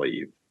never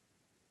leave.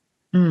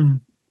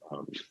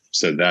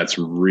 So that's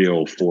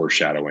real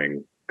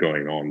foreshadowing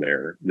going on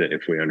there, that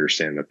if we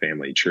understand the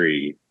family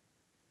tree,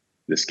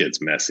 this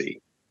gets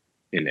messy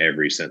in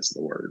every sense of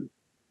the word.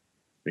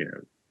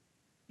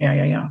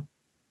 Yeah.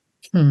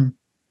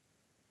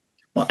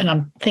 Well, and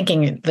I'm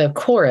thinking the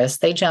chorus,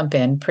 they jump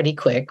in pretty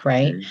quick,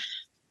 right?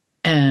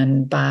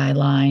 And by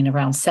line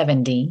around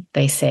 70,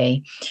 they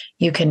say,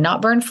 "You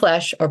cannot burn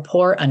flesh or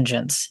pour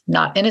unguents,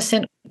 not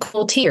innocent,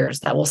 cool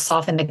tears that will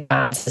soften the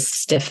gods'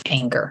 stiff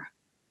anger."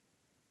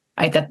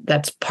 Right?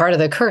 That's part of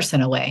the curse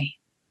in a way,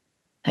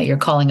 that you're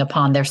calling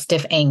upon their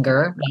stiff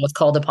anger that was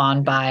called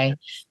upon by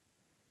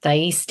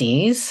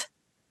Thyestes.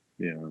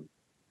 Yeah.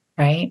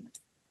 Right?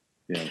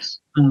 Yes.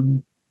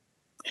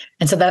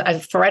 And so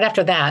that right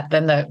after that,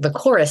 then the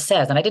chorus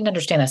says, and I didn't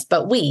understand this,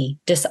 "But we,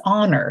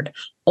 dishonored,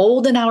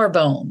 old in our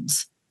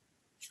bones."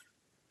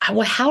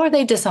 How are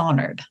they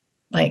dishonored?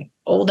 Like,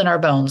 old in our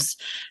bones.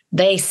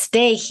 They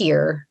stay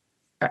here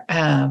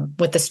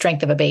with the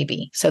strength of a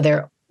baby. So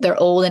they're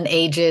old and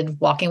aged,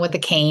 walking with a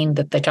cane.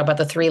 That they talk about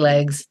the 3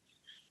 legs.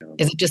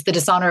 Is it just the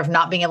dishonor of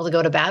not being able to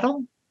go to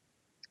battle?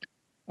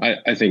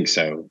 I think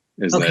so.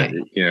 Is Okay.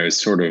 that, it's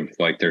sort of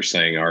like they're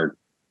saying our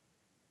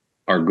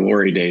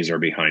glory days are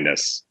behind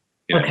us.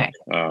 Okay.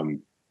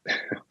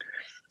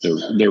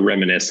 They're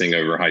reminiscing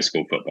over high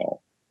school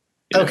football.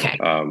 Okay.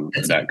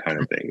 That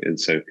kind of thing. And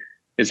so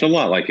it's a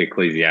lot like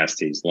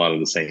Ecclesiastes, a lot of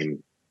the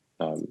same.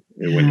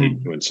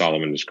 When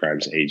Solomon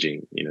describes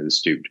aging, the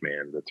stooped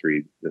man, the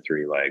three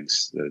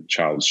legs, the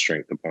child's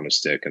strength upon a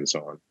stick, and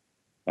so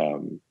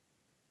on.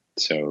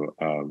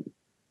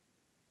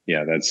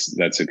 Yeah,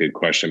 that's a good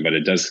question, but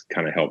it does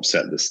kind of help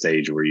set the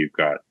stage where you've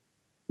got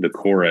the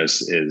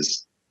chorus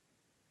is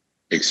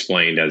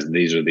explained as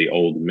these are the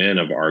old men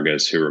of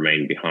Argos who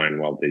remained behind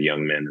while the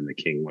young men and the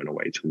king went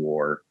away to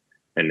war.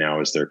 And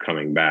now as they're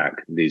coming back,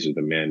 these are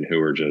the men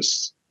who are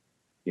just,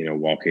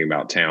 walking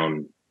about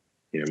town,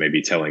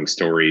 maybe telling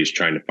stories,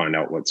 trying to find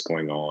out what's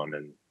going on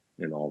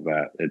and all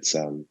that. It's,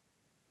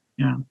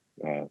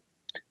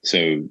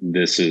 so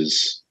this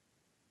is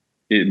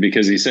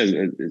because it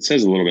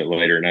says a little bit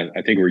later, and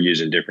I think we're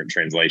using different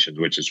translations,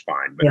 which is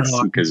fine, but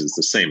it's because it's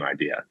the same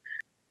idea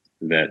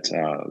that,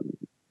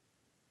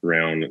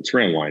 it's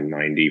around line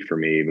 90 for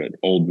me, but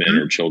old men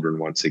are children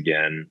once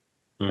again,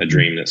 a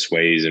dream that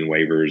sways and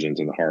wavers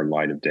into the hard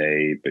light of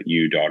day. But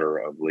you, daughter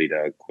of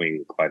Leda,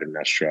 Queen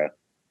Clytemnestra,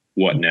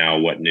 what now,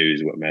 what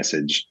news, what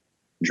message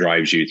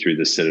drives you through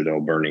the citadel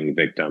burning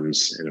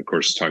victims? And of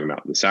course, talking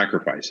about the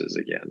sacrifices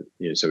again.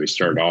 So we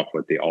started off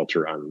with the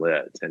altar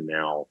unlit, and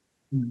now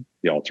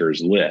the altar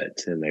is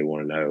lit, and they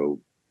want to know,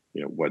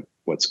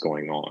 what's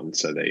going on.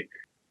 So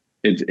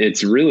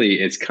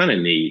it's kind of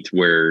neat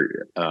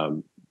where,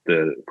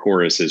 the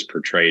chorus is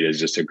portrayed as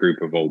just a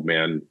group of old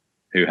men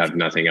who have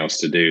nothing else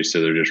to do.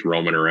 So they're just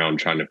roaming around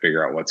trying to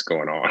figure out what's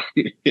going on.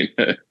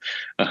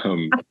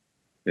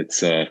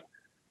 It's,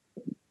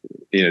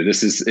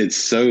 it's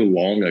so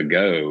long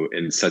ago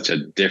in such a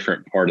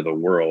different part of the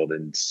world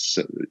and,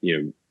 so,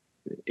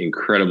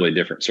 incredibly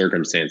different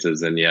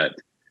circumstances. And yet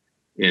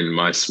in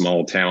my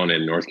small town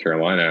in North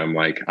Carolina, I'm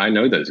like, I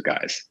know those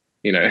guys,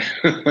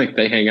 like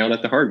they hang out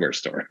at the hardware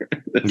store.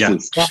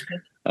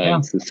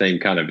 It's the same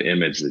kind of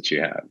image that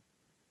you have.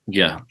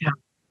 Yeah.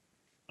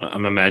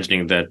 I'm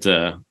imagining that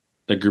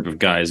the group of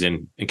guys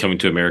in Coming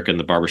to America in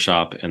the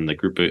barbershop, and the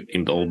group of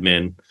the old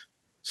men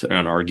sitting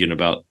around arguing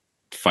about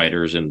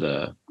fighters and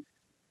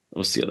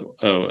what's the other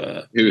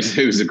one?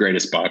 Who's the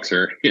greatest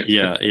boxer?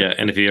 Yeah.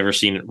 And if you ever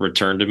seen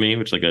Return to Me,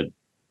 which is like a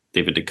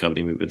David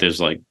Duchovny movie, but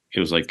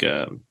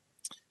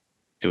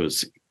it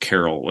was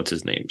Carol, what's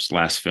his name's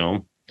last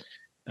film,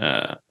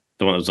 the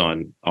one that was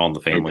on All in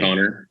the Family.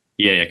 O'Connor.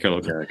 Yeah, Carol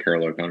O'Connor.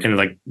 Carol O'Connor. And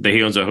like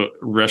he owns a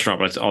restaurant,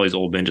 but it's all these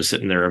old men just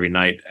sitting there every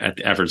night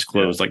after it's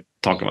closed, like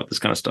talking about this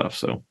kind of stuff.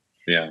 So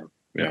yeah.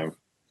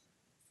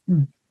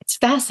 It's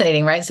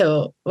fascinating, right?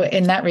 So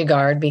in that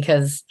regard,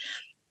 because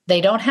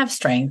they don't have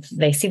strength,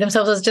 they see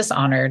themselves as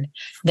dishonored.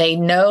 They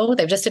know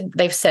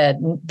they've said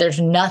there's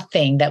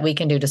nothing that we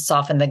can do to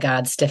soften the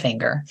God's stiff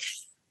anger,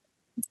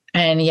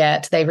 and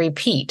yet they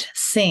repeat,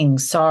 sing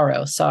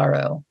sorrow,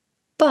 sorrow,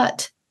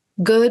 but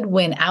good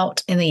win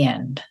out in the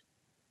end.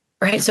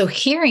 Right. So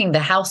hearing the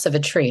house of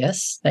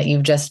Atreus that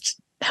you've just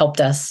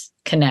helped us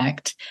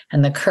connect,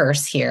 and the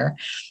curse here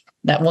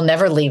that will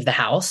never leave the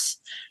house,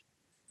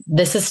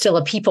 this is still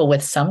a people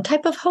with some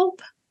type of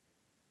hope.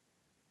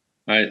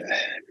 I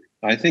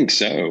think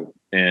so.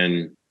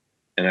 And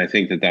I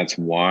think that's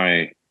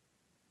why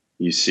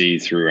you see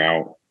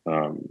throughout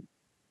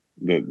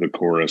the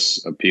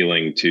chorus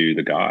appealing to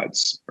the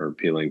gods, or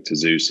appealing to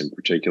Zeus in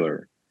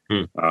particular,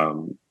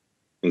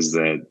 is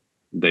that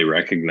they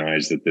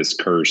recognize that this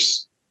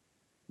curse,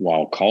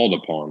 while called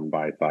upon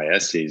by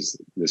Thyestes,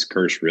 this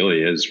curse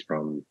really is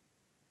from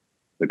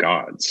the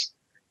gods.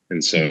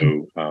 And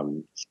so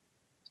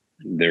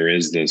there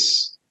is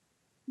this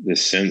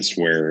sense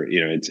where,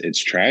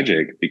 it's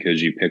tragic,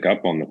 because you pick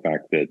up on the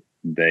fact that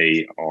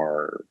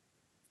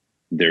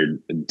they're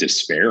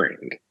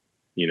despairing.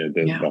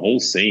 The whole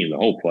scene, the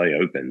whole play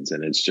opens,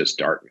 and it's just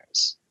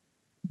darkness.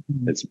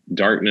 It's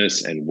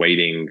darkness and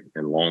waiting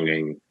and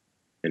longing.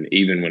 And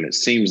even when it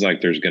seems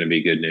like there's going to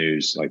be good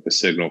news, like the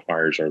signal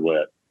fires are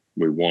lit,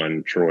 we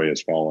won, Troy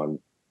has fallen.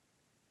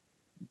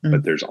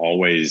 But there's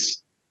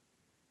always,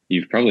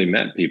 you've probably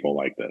met people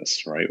like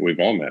this, right? We've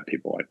all met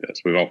people like this.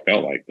 We've all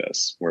felt like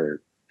this,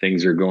 where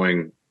things are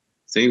going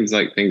seems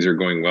like things are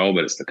going well,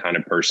 but it's the kind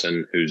of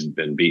person who's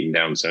been beaten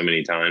down so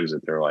many times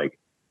that they're like,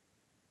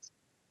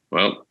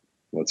 well,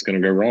 what's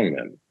going to go wrong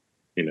then?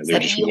 They're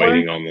just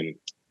waiting on the,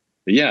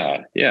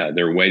 yeah,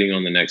 they're waiting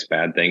on the next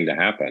bad thing to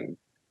happen.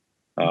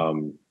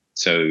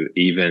 So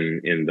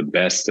even in the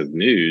best of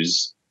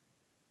news,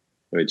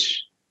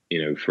 which,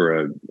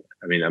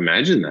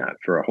 imagine that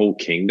for a whole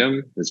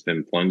kingdom that's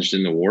been plunged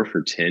in the war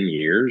for 10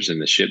 years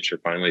and the ships are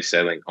finally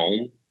sailing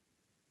home.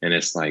 And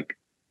it's like,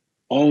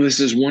 oh, this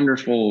is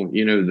wonderful.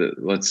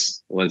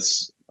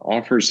 Let's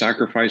offer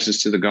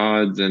sacrifices to the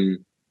gods.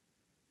 And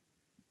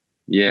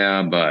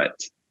yeah,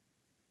 but,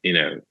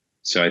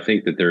 so I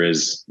think that there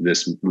is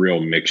this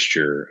real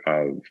mixture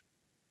of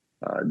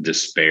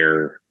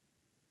despair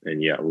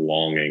and yet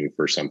longing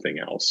for something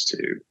else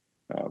too.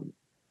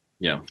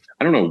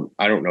 I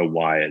don't know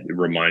why it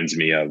reminds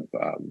me of,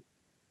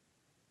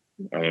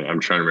 I'm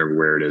trying to remember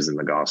where it is in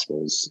the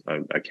Gospels.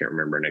 I can't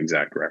remember an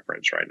exact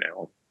reference right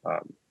now.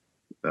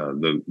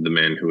 The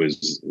man who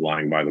was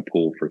lying by the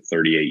pool for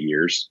 38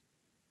 years,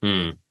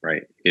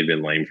 right? He'd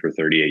been lame for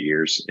 38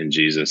 years. And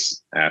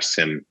Jesus asked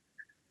him,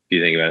 if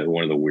you think about it,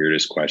 one of the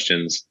weirdest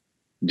questions,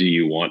 do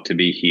you want to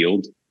be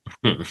healed?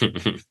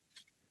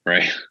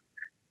 Right.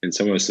 And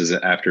someone says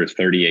that after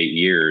 38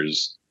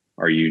 years,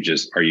 are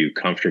you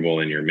comfortable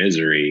in your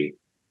misery,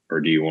 or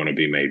do you want to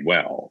be made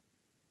well?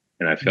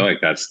 And I feel like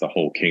that's the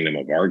whole kingdom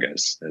of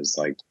Argus. Is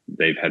like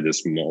they've had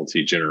this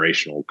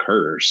multi-generational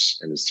curse,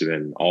 and it's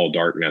been all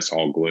darkness,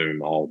 all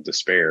gloom, all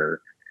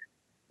despair.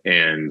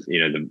 And,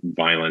 the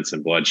violence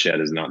and bloodshed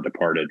has not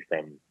departed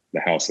from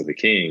the house of the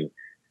king.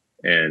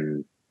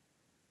 And,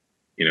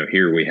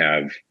 here we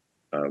have,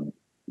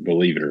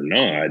 believe it or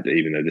not,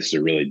 even though this is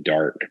a really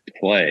dark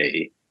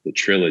play, the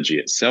trilogy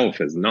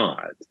itself is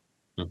not.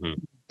 Mm-hmm.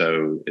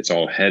 So it's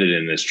all headed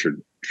in this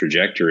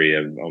trajectory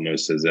of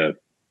almost as if,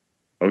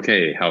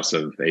 okay, House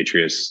of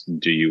Atreus,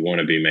 do you want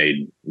to be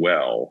made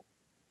well?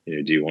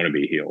 Do you want to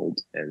be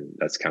healed? And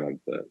that's kind of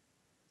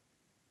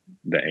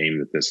the aim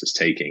that this is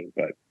taking.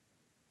 But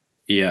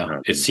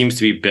yeah, it seems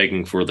to be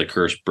begging for the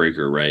curse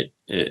breaker, right?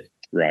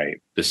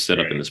 Right. This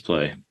setup in this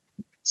play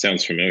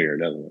sounds familiar,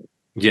 doesn't it?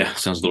 Yeah,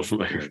 sounds a little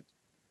familiar.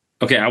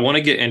 Okay, I want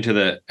to get into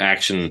the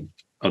action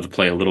of the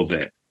play a little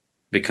bit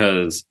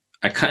because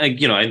I kind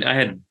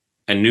of,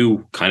 I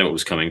knew kind of what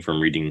was coming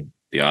from reading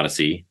the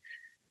Odyssey,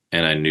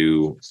 and I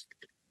knew,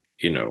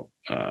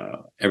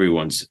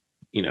 everyone's,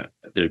 there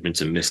have been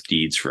some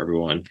misdeeds for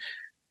everyone.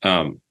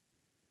 But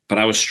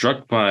I was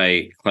struck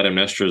by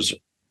Clytemnestra's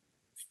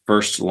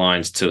first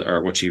lines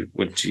when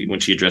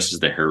she addresses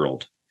the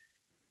herald.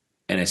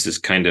 And it's this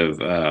kind of,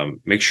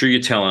 make sure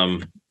you tell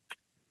him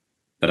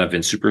that I've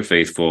been super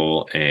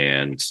faithful,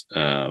 and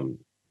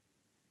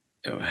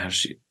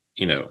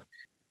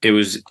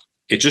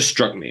it just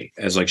struck me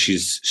as like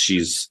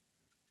she's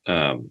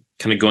kind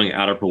of going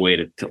out of her way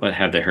to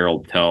have the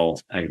herald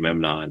tell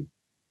Agamemnon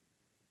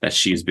that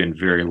she's been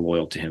very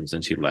loyal to him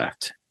since he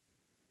left.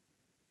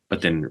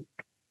 But then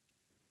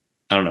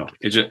I don't know.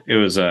 It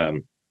was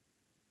a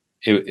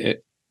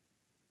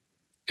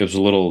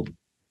little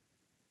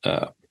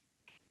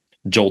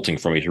jolting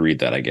for me to read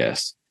that, I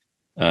guess.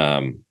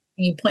 Can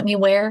you point me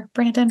where,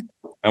 Brandon?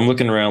 I'm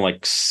looking around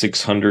like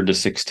 600 to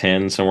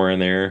 610, somewhere in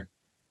there.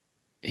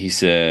 He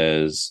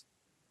says,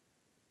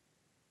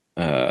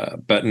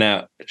 but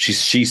now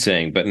she's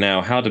saying, but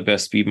now how to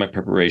best speed my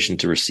preparation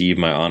to receive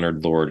my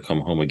honored lord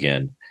come home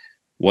again?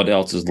 What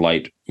else is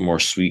light more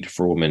sweet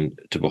for woman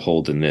to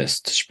behold than this,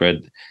 to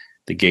spread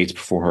the gates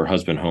before her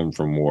husband home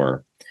from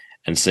war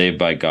and saved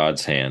by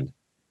God's hand?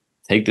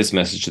 Take this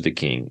message to the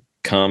king.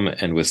 Come,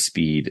 and with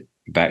speed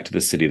back to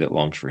the city that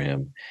longs for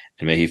him,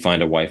 and may he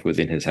find a wife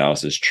within his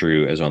house as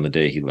true as on the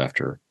day he left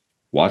her.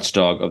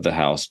 Watchdog of the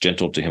house,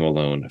 gentle to him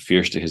alone,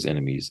 fierce to his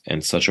enemies,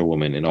 and such a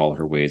woman in all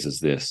her ways as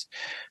this,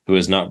 who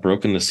has not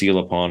broken the seal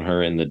upon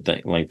her in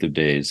the length of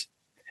days.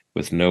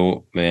 With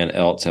no man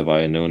else have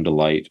I known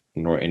delight,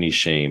 nor any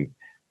shame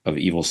of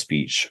evil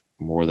speech,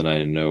 more than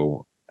I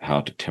know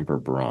how to temper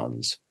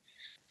bronze.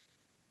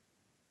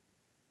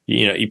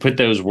 You put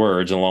those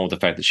words along with the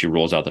fact that she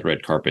rolls out the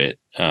red carpet.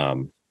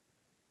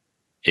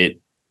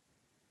 It,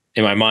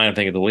 in my mind, I'm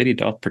thinking the lady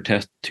doth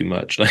protest too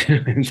much.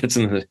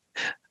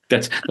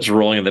 That's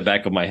rolling in the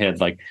back of my head.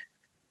 Like,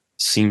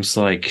 seems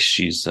like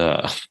she's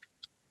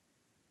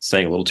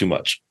saying a little too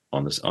much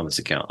on this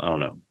account. I don't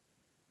know.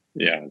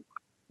 Yeah.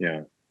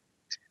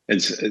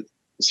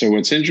 So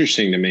what's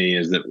interesting to me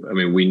is that,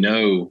 we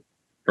know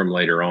from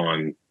later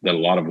on that a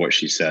lot of what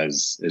she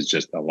says is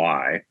just a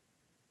lie,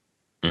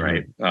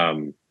 right?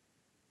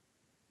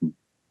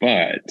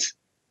 But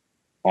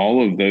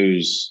all of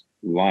those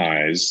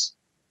lies,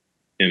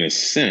 in a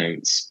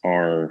sense,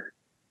 are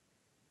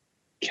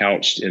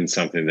couched in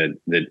something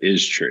that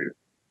is true.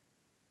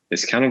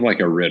 It's kind of like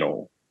a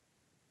riddle.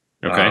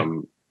 Okay.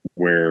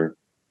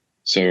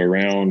 So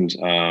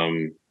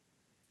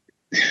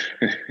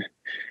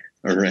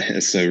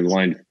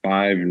line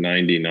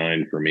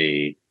 599 for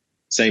me,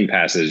 same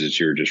passage that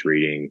you were just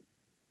reading.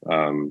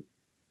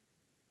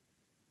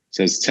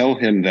 says, tell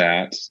him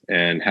that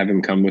and have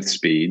him come with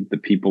speed, the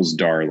people's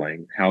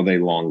darling, how they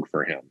long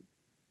for him.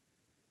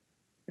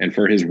 And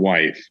for his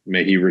wife,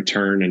 may he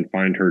return and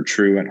find her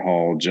true at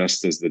hall,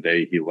 just as the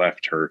day he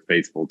left her,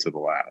 faithful to the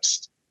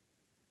last.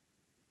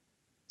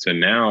 So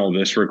now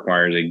this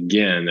requires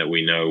again that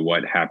we know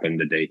what happened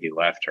the day he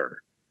left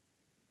her.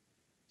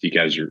 Do you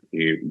guys do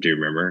you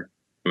remember?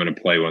 I'm going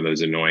to play one of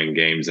those annoying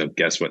games of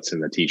guess what's in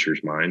the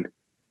teacher's mind.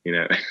 You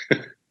know,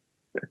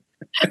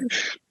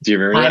 do you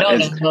remember that? I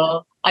don't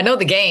know. I know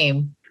the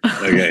game.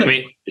 Okay. I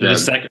mean,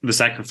 the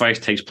sacrifice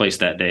takes place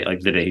that day, like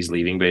the day he's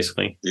leaving,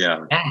 basically.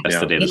 Yeah. That's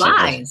the day He the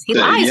sacrifice. lies. He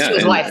lies to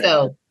his wife,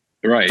 though.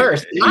 Right.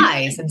 First, he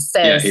lies and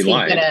says he's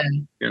going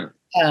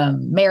to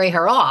marry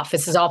her off.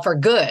 This is all for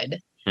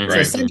good. Mm-hmm.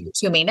 So send it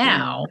to me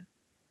now.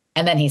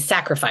 And then he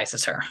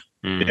sacrifices her.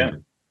 Mm-hmm. Yeah.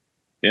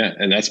 Yeah.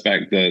 And that's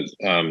back let's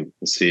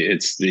see,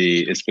 it's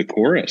the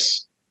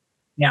chorus.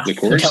 Yeah. The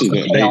chorus is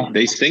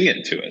they sing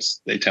it to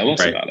us. They tell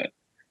us about it.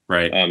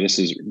 Right. This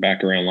is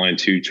back around line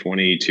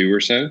 222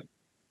 or so.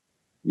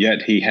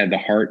 Yet he had the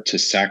heart to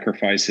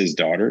sacrifice his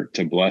daughter,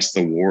 to bless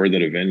the war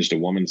that avenged a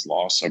woman's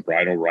loss, a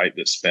bridal right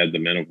that sped the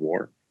men of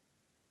war.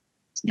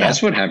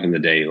 That's what happened the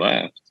day he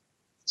left.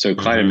 So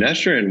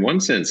Clytemnestra, in one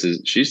sense,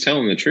 she's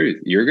telling the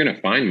truth. You're going to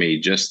find me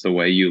just the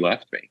way you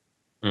left me.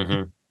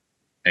 Mm-hmm.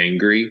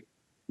 Angry,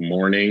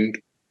 mourning,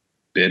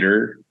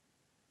 bitter,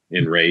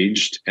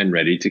 enraged, and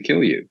ready to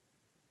kill you.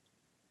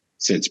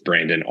 Since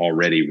Brandon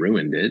already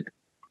ruined it,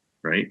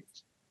 right?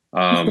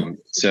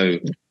 So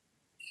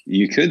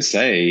you could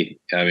say,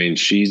 I mean,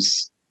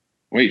 she's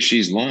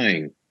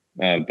lying,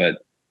 but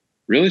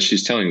really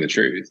she's telling the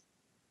truth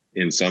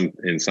in some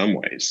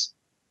ways.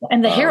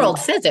 And the herald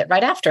says it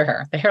right after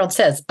her. The herald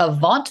says, "A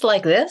vaunt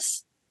like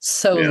this,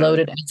 so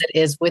loaded as it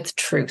is with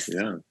truth,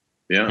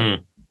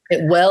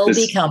 it will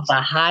become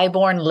a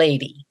highborn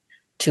lady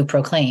to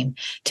proclaim."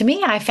 To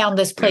me, I found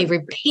this play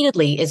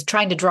repeatedly is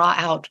trying to draw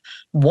out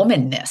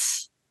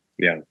womanness.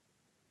 Yeah.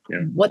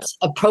 What's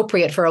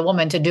appropriate for a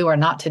woman to do or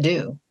not to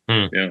do.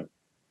 Yeah.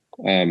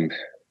 And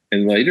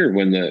later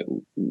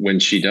when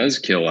she does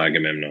kill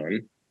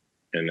Agamemnon,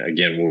 and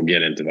again, we'll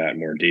get into that in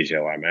more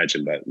detail, I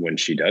imagine, but when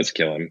she does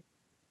kill him,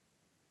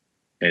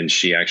 and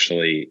she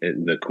actually,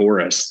 the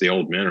chorus, the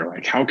old men are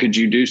like, how could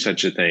you do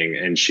such a thing?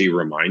 And she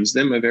reminds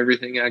them of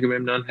everything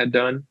Agamemnon had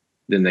done.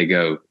 Then they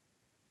go,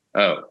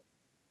 oh,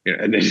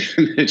 and they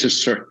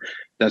just sort of,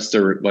 that's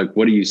their, like,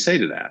 what do you say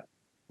to that?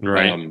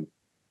 Right.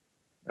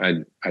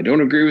 I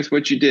don't agree with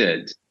what you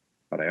did,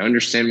 but I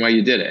understand why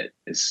you did it.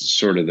 It's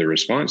sort of the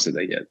response that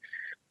they get.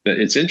 But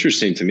it's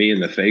interesting to me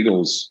in the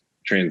Fagel's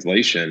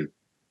translation,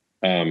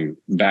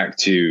 back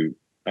to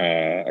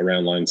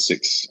around line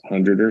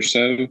 600 or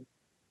so,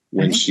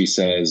 when she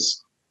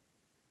says,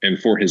 and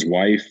for his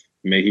wife,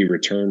 may he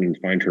return and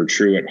find her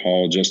true at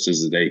hall, just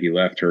as the day he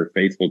left her,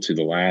 faithful to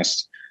the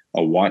last,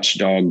 a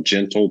watchdog,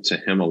 gentle to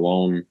him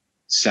alone,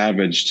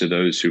 savage to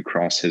those who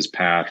cross his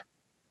path.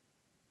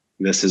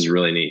 This is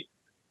really neat.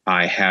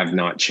 I have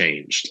not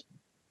changed.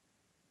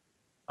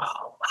 Oh,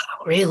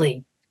 wow.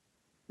 Really?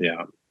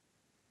 Yeah.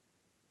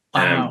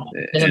 Wow.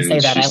 Doesn't say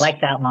that. I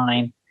like that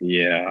line.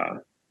 Yeah.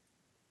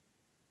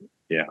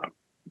 Yeah.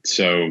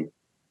 So,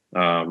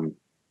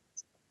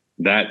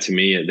 that to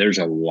me, there's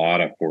a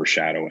lot of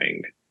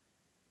foreshadowing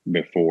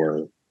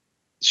before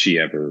she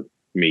ever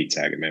meets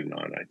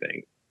Agamemnon, I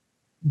think.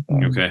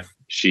 Okay.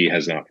 She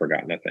has not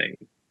forgotten a thing.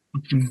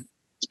 Mm-hmm.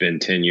 It's been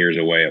 10 years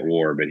away at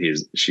war, but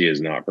she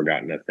has not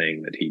forgotten a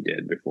thing that he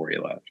did before he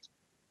left.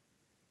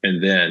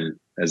 And then,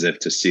 as if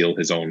to seal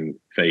his own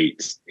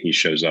fate, he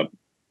shows up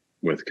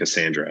with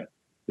Cassandra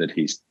that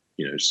he,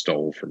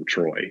 stole from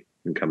Troy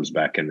and comes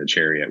back in the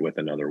chariot with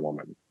another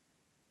woman.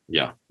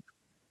 Yeah.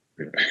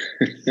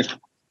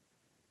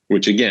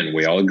 Which again,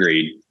 we all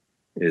agreed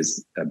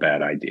is a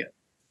bad idea.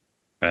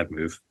 Bad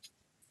move.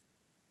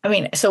 I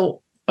mean,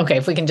 so, okay,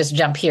 if we can just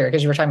jump here,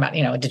 because you were talking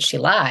about, did she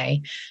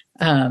lie?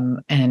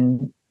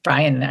 And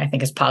Brian, I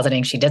think, is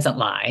positing she doesn't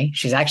lie.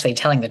 She's actually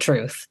telling the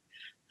truth,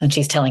 and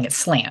she's telling it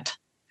slant.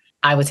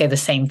 I would say the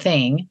same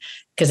thing,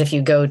 because if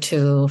you go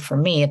to, for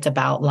me, it's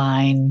about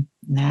line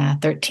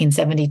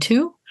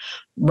 1372,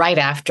 right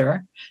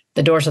after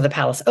the doors of the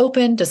palace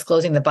open,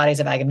 disclosing the bodies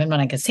of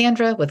Agamemnon and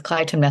Cassandra, with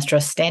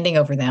Clytemnestra standing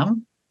over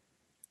them.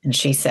 And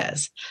she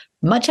says,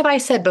 much have I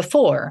said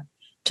before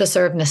to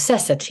serve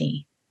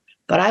necessity,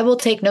 but I will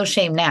take no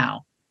shame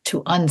now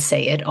to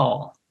unsay it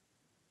all.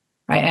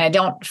 Right? And I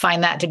don't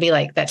find that to be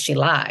like that she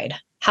lied.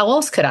 How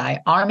else could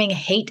I, arming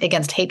hate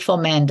against hateful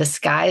men,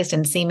 disguised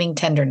in seeming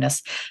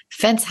tenderness,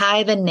 fence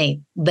high the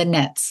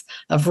nets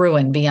of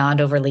ruin beyond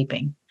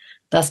overleaping?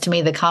 Thus to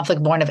me, the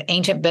conflict born of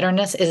ancient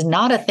bitterness is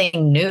not a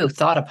thing new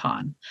thought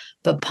upon,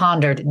 but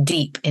pondered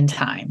deep in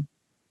time.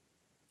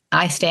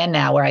 I stand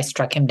now where I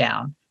struck him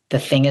down. The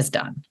thing is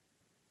done.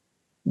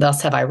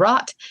 Thus have I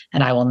wrought,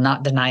 and I will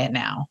not deny it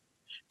now,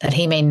 that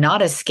he may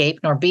not escape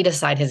nor beat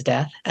aside his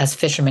death, as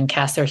fishermen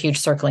cast their huge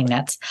circling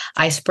nets.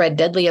 I spread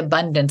deadly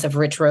abundance of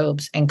rich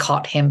robes and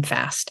caught him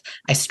fast.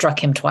 I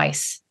struck him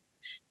twice.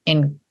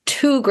 In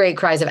two great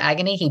cries of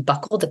agony, he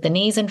buckled at the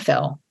knees and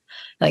fell.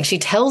 Like she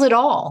tells it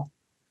all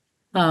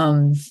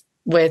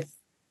without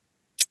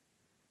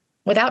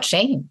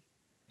shame.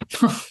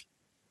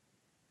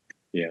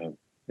 Yeah.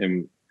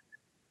 And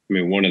I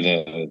mean, one of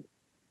the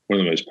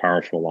most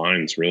powerful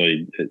lines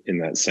really in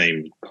that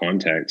same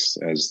context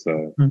as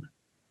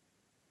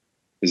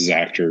this is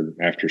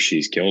after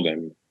she's killed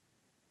him.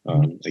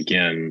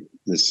 Again,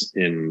 this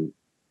in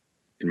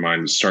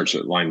mine starts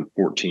at line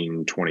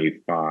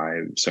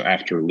 1425. So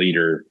after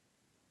leader,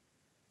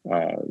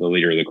 the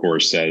leader of the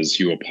chorus says,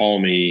 "You appall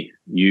me,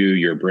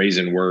 your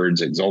brazen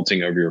words,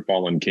 exulting over your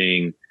fallen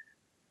king."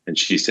 And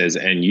she says,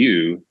 "And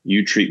you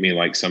treat me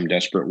like some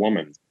desperate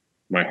woman.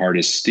 My heart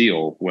is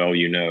steel, well,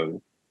 you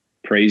know.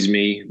 Praise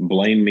me,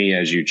 blame me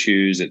as you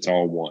choose, it's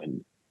all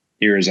one.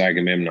 Here is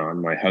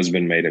Agamemnon, my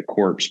husband made a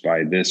corpse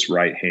by this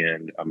right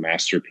hand, a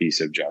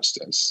masterpiece of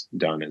justice.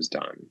 Done is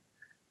done."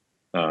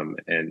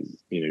 And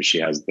she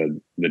has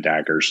the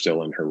dagger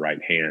still in her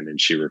right hand, and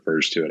she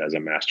refers to it as a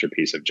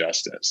masterpiece of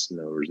justice. In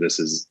other words, this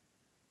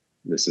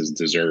is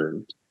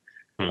deserved.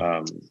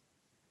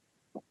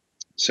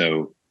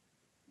 So,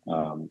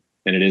 and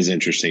it is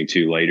interesting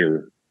too.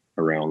 Later,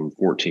 around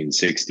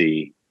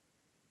 1460,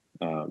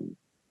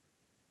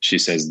 she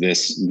says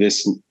this.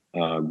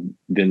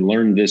 Then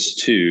learn this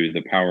too: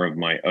 the power of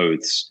my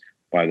oaths.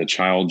 By the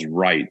child's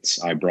rights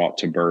I brought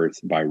to birth,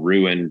 by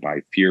ruin,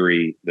 by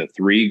fury, the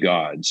three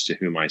gods to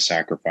whom I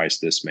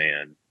sacrificed this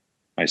man.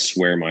 I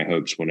swear my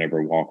hopes will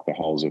never walk the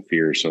halls of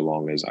fear so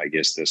long as I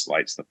guess this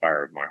lights the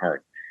fire of my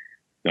heart.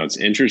 Now, it's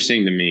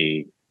interesting to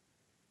me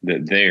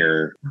that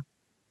there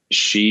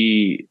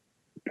she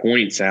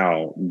points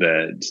out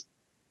that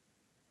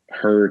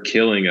her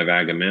killing of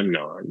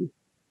Agamemnon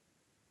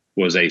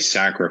was a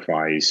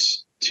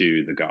sacrifice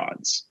to the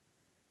gods.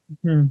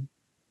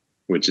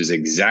 Which is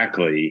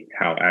exactly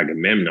how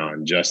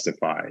Agamemnon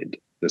justified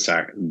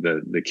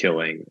the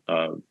killing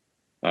of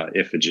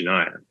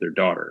Iphigenia, their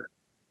daughter,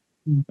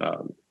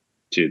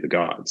 to the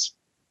gods.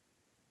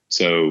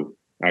 So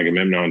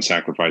Agamemnon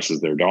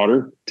sacrifices their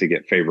daughter to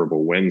get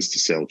favorable winds to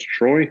sail to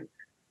Troy,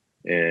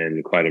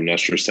 and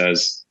Clytemnestra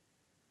says,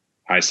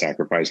 "I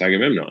sacrifice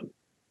Agamemnon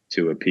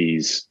to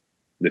appease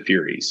the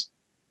Furies,"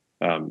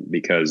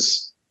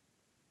 because,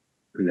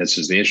 and that's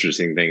just the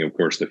interesting thing. Of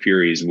course, the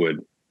Furies were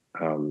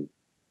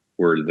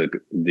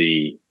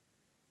the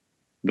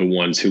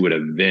ones who would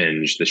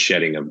avenge the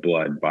shedding of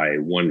blood by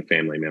one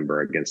family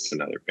member against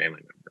another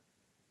family member.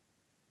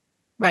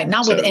 Right.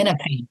 Not within a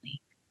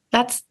family.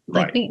 That's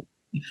like right.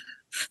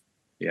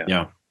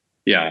 Yeah.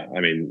 I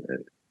mean,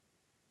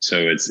 so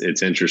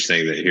it's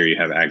interesting that here you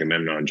have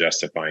Agamemnon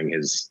justifying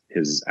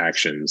his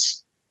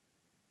actions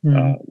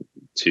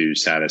to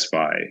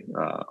satisfy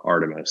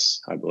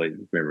Artemis, I believe,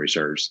 if memory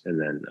serves, and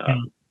then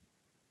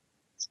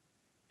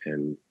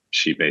and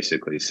she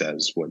basically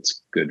says,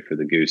 "What's good for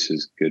the goose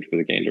is good for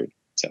the gander."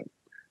 So,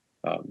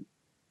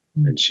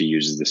 and she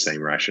uses the same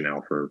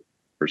rationale for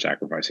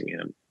sacrificing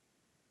him.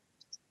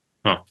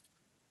 Huh.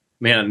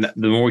 Man,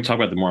 the more we talk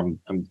about it, the more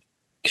I'm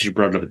because you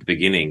brought it up at the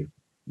beginning,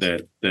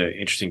 the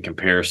interesting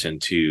comparison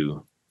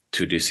to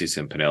Odysseus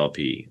and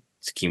Penelope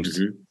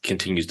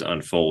continues to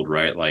unfold,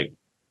 right? Like,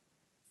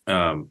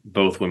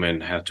 both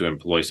women have to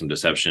employ some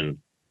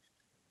deception,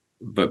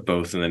 but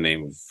both in the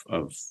name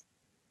of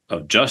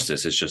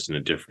justice. It's just in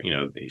a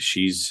different,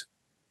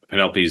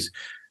 Penelope's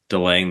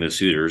delaying the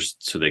suitors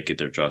so they get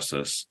their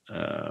justice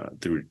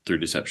through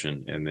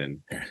deception, and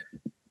then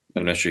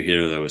Clytemnestra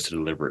here, though, is to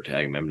deliver it to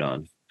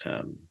Agamemnon.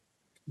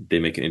 They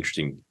make an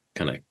interesting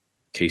kind of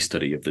case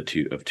study of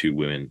two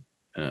women,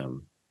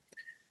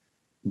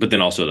 but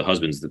then also the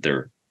husbands that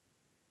they're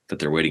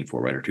waiting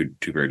for, right, are two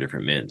very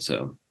different men.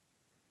 So,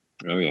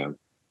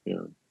 that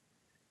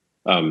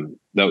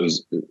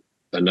was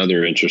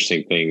another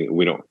interesting thing.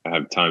 We don't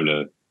have time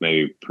to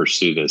maybe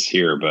pursue this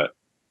here, but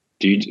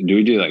do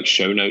we do like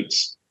show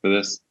notes for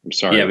this? I'm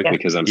sorry,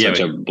 because I'm such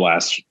a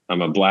blast.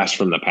 I'm a blast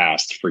from the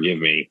past. Forgive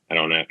me. I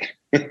don't know.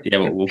 Yeah,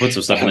 but we'll put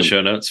some stuff in the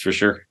show notes for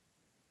sure.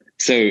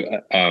 So,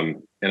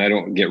 and I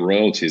don't get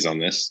royalties on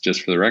this,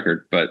 just for the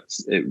record, but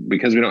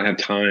because we don't have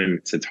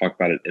time to talk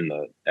about it in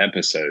the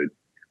episode,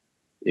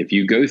 if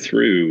you go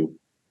through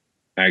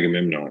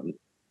Agamemnon,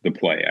 the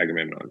play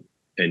Agamemnon,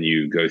 and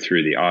you go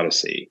through the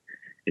Odyssey,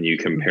 and you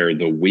compare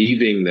the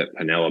weaving that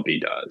Penelope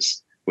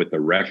does with the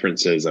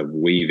references of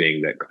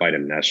weaving that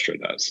Clytemnestra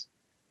does.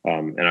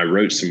 And I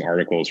wrote some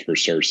articles for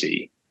Circe.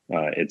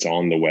 It's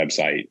on the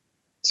website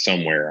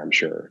somewhere, I'm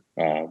sure,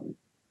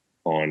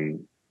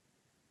 on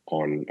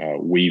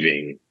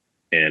weaving,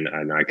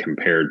 and I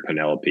compared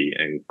Penelope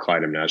and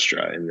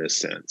Clytemnestra in this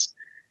sense,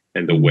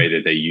 and the way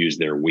that they use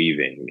their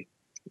weaving,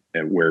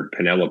 and where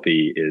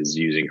Penelope is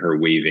using her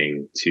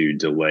weaving to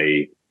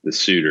delay the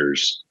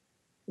suitors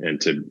and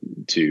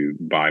to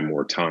buy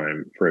more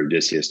time for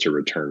Odysseus to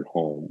return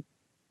home,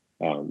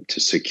 to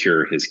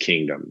secure his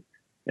kingdom.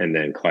 And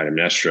then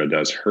Clytemnestra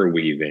does her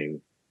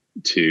weaving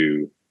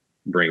to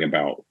bring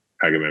about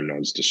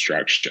Agamemnon's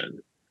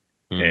destruction.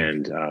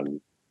 And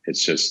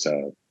it's just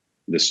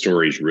the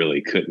stories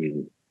really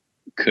couldn't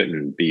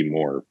be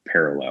more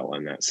parallel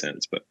in that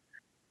sense. But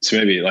so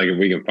maybe, like, if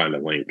we can find a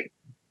link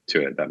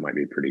to it. That might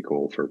be pretty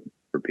cool for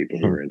people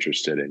who are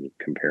interested in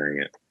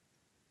comparing it.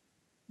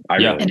 I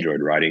Yeah. really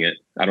enjoyed writing it.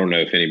 I don't know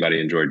if anybody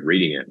enjoyed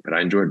reading it, but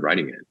I enjoyed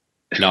writing it.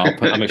 No,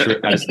 I'll make sure.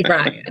 I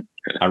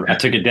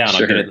took it down.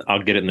 Sure.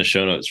 I'll get it in the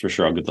show notes for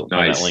sure. I'll get find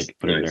that link.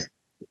 Put it in there.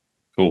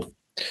 Cool.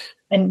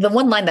 And the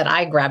one line that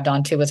I grabbed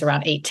onto was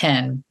around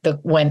 8:10.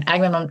 When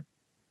Agamemnon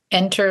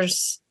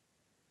enters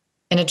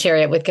in a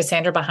chariot with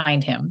Cassandra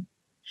behind him,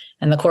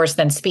 and the chorus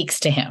then speaks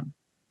to him.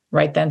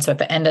 Right then, so at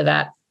the end of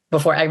that,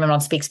 before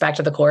Agamemnon speaks back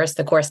to the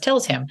chorus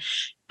tells him,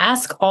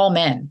 "Ask all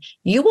men.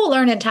 You will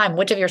learn in time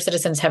which of your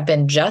citizens have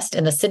been just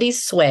in the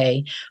city's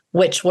sway,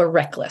 which were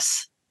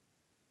reckless."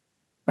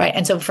 Right.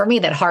 And so for me,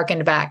 that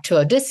harkened back to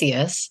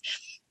Odysseus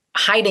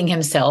hiding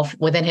himself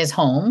within his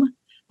home,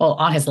 well,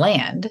 on his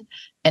land,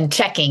 and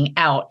checking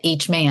out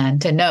each man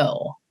to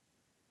know.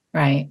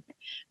 Right.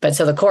 But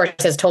so the chorus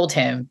has told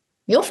him,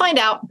 "You'll find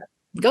out.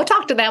 Go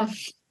talk to them."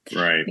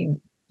 Right.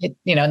 And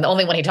the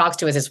only one he talks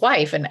to is his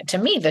wife. And to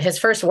me, his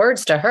first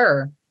words to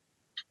her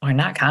are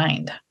not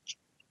kind.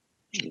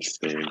 Let's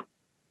see.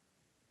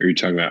 Are you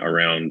talking about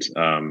around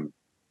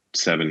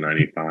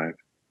 795?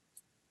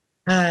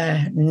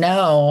 No.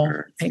 No.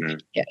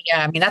 Yeah.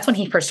 I mean, that's when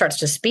he first starts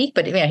to speak.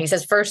 But yeah, he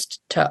says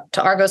first to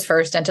Argos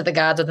first, and to the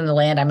gods within the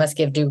land, I must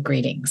give due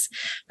greetings.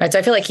 Right. So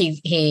I feel like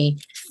he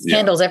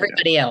handles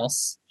everybody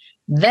else.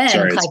 Then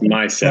sorry, it's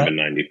my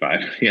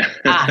 795.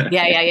 Yeah.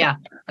 Yeah.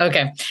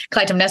 Okay.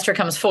 Clytemnestra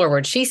comes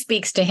forward. She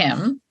speaks to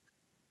him.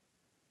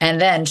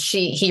 And then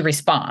he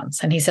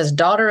responds, and he says,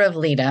 "Daughter of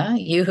Leda,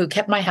 you who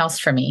kept my house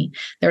for me,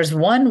 there's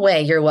one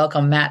way your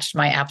welcome matched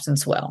my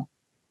absence well.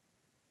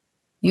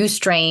 You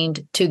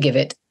strained to give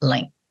it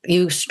length.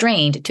 You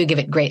strained to give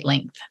it great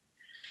length.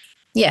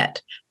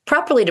 Yet,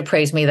 properly to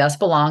praise me thus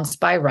belongs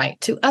by right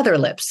to other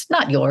lips,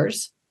 not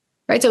yours."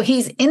 Right? So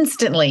he's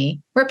instantly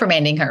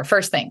reprimanding her.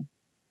 First thing,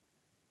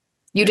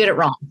 you did it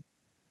wrong.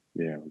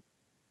 Yeah.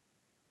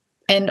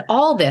 And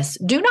all this,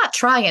 do not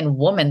try in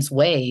woman's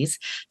ways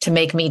to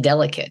make me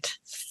delicate.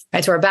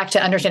 Right? So we're back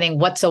to understanding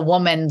what should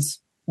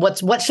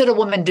a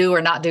woman do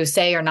or not do,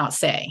 say or not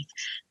say.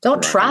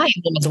 Don't try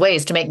in woman's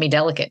ways to make me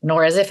delicate,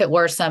 nor as if it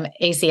were some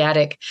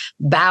Asiatic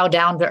bow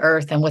down to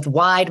earth and with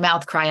wide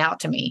mouth cry out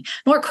to me,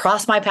 nor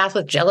cross my path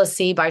with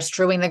jealousy by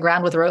strewing the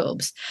ground with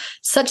robes.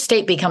 Such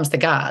state becomes the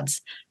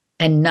gods,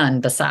 and none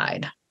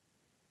beside.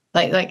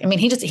 I mean,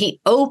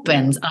 he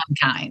opens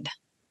unkind.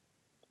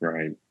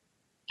 Right.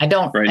 I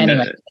don't. Right.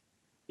 Anyway.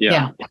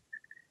 Yeah.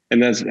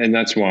 And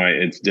that's why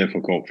it's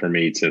difficult for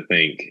me to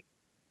think,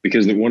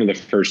 because one of the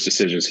first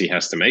decisions he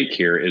has to make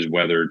here is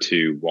whether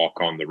to walk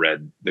on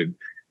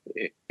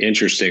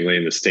interestingly,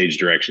 in the stage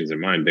directions in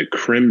mind, the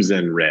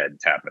crimson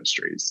red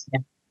tapestries.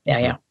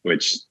 Yeah.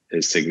 Which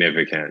is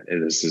significant.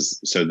 This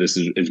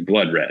is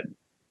blood red,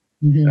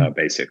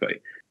 basically.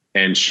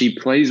 And she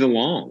plays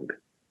along.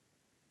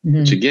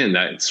 Which again,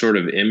 that sort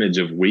of image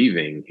of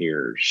weaving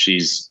here, she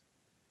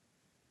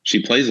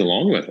plays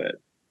along with it.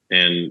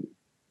 And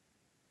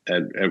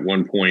at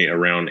one point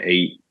around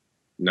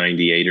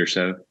 898 or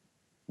so,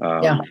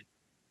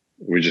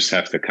 we just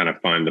have to kind of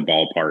find the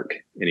ballpark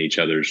in each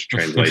other's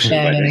translations.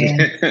 I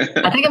think.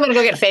 I think I'm going to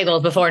go get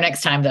Fagels before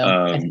next time, though.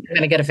 I think I'm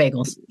going to get a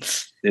Fagels.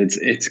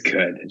 It's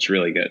good. It's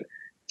really good.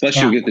 Plus,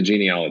 you'll get the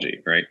genealogy,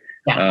 right?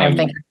 Yeah, I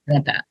think I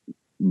want that.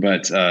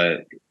 But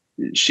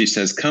she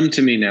says, "Come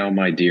to me now,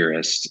 my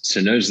dearest." So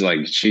knows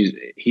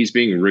he's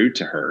being rude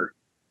to her,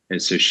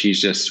 and so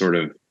she's just sort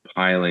of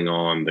piling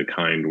on the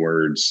kind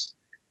words.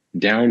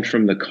 "Down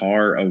from the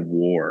car of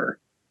war,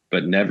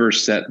 but never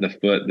set the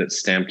foot that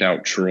stamped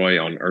out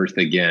Troy on earth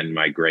again,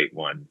 my great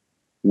one.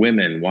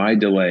 Women, why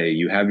delay?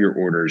 You have your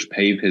orders.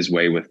 Pave his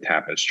way with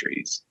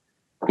tapestries.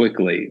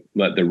 Quickly,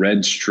 let the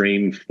red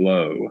stream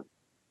flow."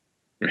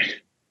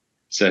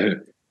 So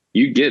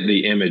you get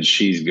the image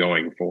she's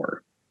going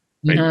for.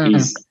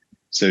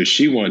 So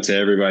she wants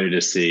everybody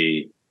to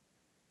see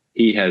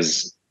he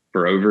has,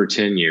 for over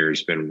 10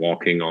 years, been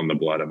walking on the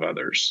blood of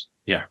others.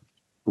 Yeah.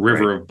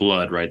 River of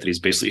blood, right? That he's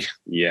basically.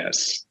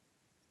 Yes.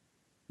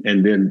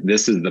 And then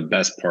this is the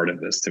best part of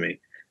this to me.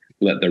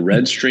 "Let the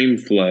red stream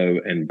flow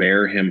and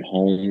bear him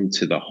home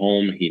to the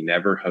home he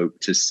never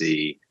hoped to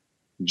see.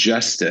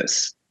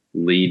 Justice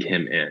lead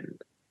him in.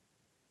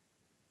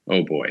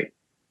 Oh boy,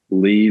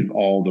 leave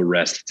all the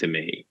rest to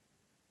me."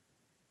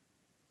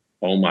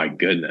 Oh my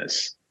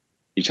goodness.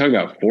 You talk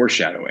about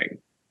foreshadowing.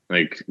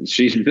 Like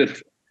she's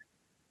just,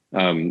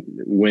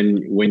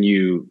 when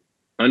you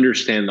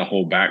understand the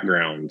whole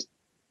background,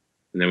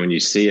 and then when you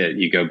see it,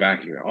 you go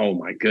back and you go, oh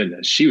my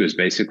goodness, she was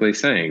basically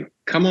saying,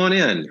 "Come on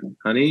in,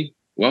 honey.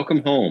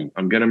 Welcome home.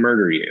 I'm going to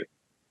murder you."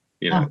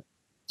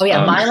 Oh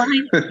yeah.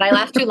 My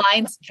last two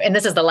lines, and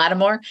this is the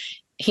Lattimore.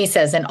 He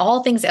says, "In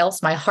all things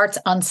else, my heart's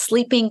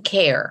unsleeping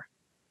care,"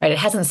 right? It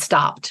hasn't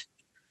stopped.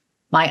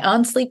 "My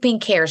unsleeping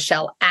care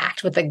shall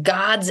act with the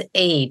gods'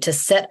 aid to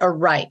set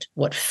aright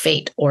what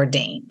fate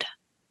ordained."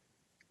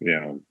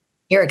 Yeah.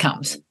 Here it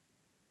comes.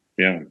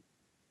 Yeah.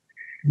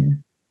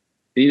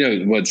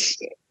 What's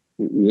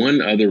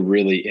one other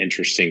really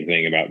interesting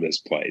thing about this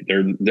play?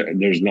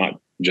 There's not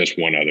just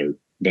one other,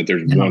 but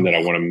there's one that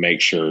I want to make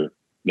sure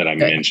that I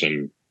Good.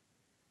 mentioned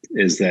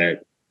is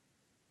that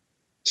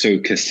so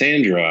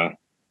Cassandra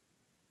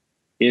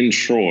in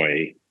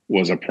Troy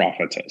was a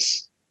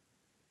prophetess,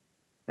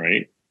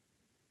 right?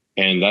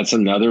 And that's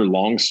another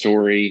long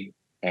story.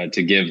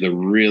 To give the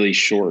really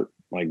short,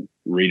 like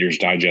Reader's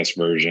Digest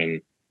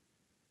version,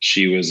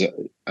 she was,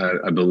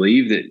 I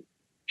believe that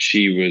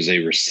she was a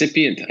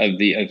recipient of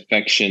the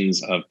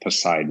affections of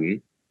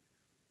Poseidon,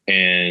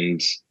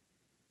 and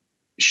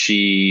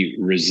she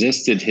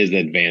resisted his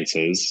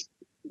advances.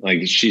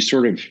 Like she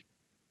sort of,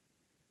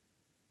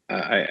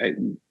 a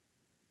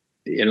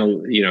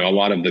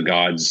lot of the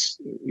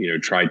gods,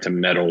 tried to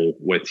meddle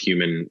with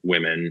human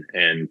women,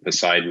 and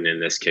Poseidon in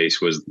this case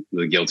was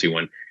the guilty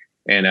one.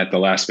 And at the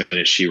last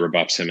minute, she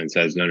rebuffs him and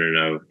says, no,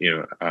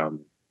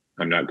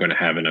 I'm not going to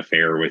have an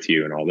affair with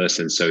you and all this.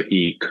 And so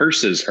he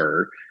curses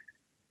her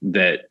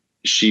that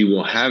she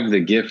will have the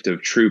gift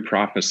of true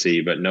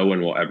prophecy, but no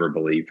one will ever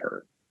believe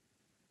her.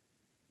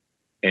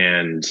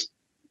 And,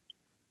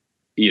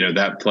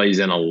 that plays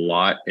in a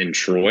lot in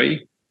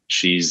Troy.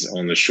 She's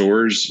on the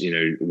shores,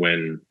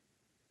 when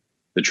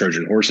the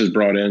Trojan horse is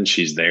brought in,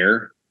 she's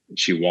there.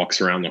 She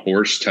walks around the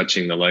horse,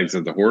 touching the legs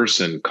of the horse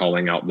and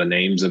calling out the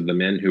names of the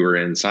men who are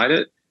inside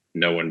it.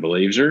 No one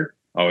believes her.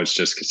 Oh, it's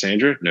just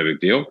Cassandra. No big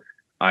deal.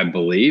 I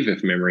believe,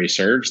 if memory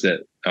serves,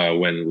 that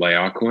when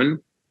Laocoon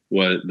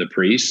was the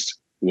priest,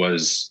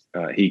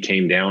 he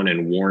came down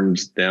and warned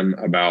them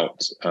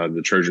about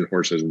the Trojan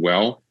horse as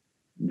well,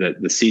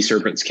 that the sea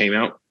serpents came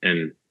out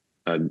and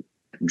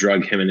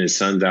drug him and his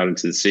sons out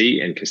into the sea,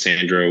 and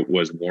Cassandra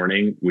was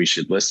warning we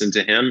should listen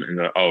to him. And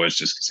it's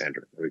just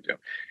Cassandra. There we go.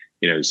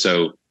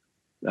 So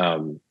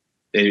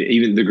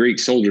even the Greek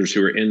soldiers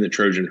who are in the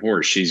Trojan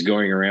horse, she's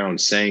going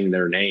around saying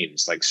their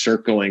names, like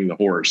circling the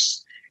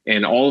horse,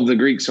 and all of the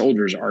Greek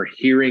soldiers are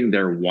hearing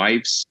their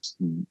wives'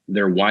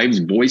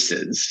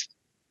 voices,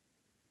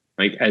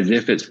 like as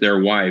if it's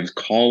their wives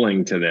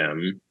calling to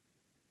them.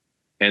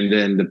 And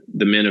then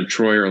the men of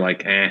Troy are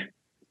like,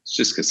 it's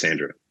just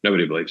Cassandra.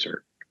 Nobody believes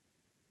her.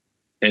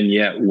 And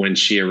yet when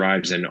she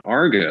arrives in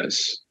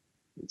Argos,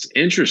 it's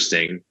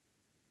interesting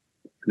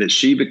that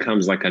she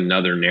becomes like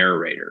another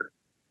narrator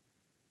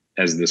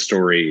as the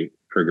story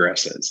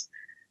progresses.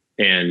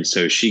 And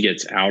so she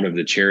gets out of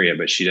the chariot,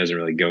 but she doesn't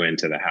really go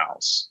into the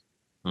house.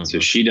 Mm-hmm. So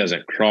she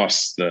doesn't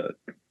cross the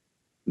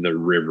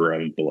river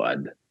of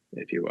blood,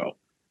 if you will.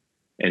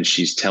 And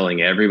she's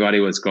telling everybody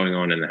what's going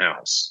on in the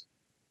house.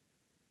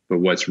 But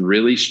what's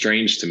really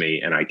strange to me,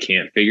 and I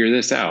can't figure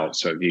this out,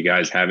 so if you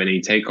guys have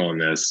any take on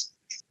this,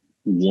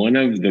 one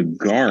of the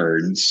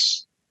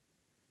guards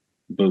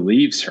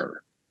believes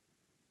her.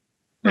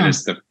 And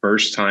it's the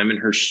first time in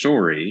her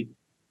story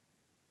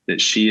that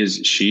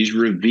she's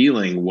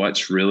revealing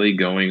what's really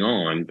going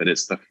on, but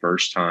it's the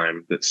first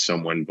time that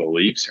someone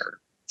believes her.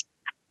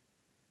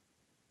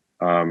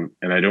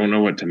 And I don't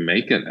know what to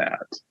make of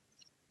that.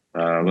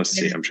 Let's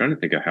see. I'm trying to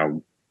think of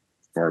how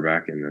far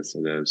back in this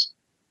it is.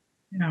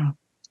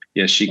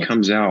 Yeah, she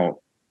comes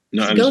out.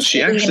 No, she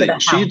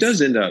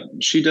does end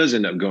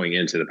up going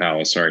into the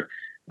palace. Sorry.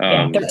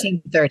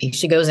 13:30.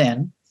 She goes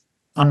in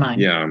on mine.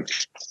 Yeah.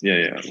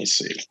 Let's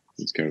see.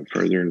 Let's go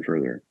further and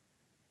further.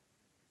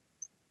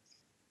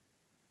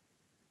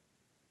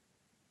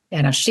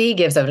 Yeah, now she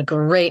gives a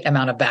great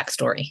amount of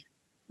backstory.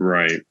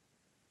 Right.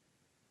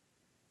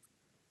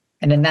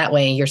 And in that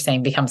way, you're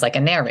saying becomes like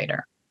a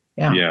narrator.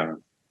 Yeah.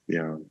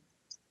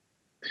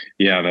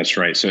 Yeah, that's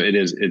right. So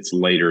it's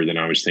later than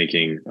I was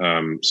thinking.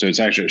 So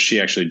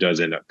she actually does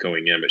end up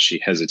going in, but she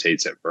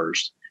hesitates at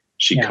first.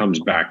 She comes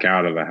back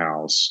out of the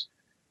house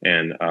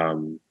and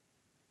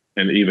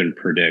even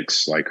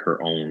predicts like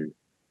her own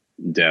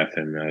death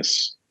in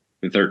this.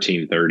 In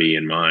 13:30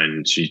 in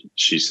mine,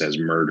 she says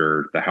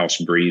murder. The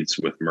house breathes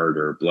with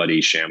murder, bloody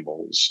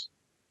shambles.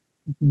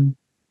 Mm-hmm.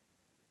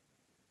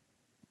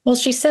 Well,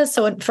 she says,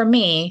 so for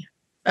me,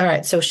 all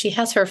right, so she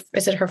has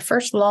is it her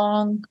first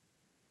long?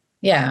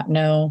 Yeah,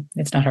 no,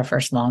 it's not her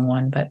first long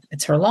one, but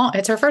it's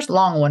her first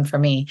long one for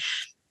me.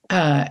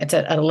 It's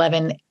at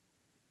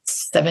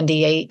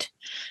 1178.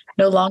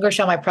 No longer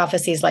shall my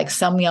prophecies like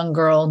some young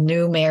girl,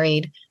 new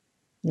married,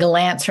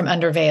 glance from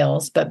under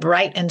veils, but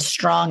bright and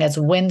strong as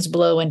winds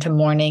blow into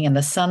morning, and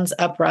the sun's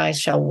uprise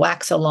shall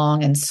wax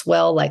along and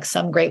swell like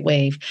some great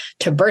wave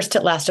to burst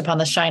at last upon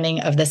the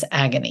shining of this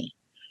agony.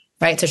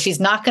 Right? So she's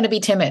not going to be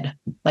timid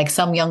like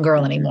some young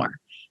girl anymore.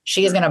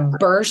 She is going to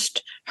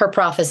burst her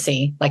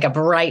prophecy like a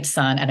bright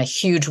sun and a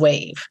huge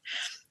wave.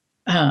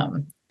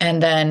 And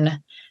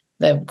then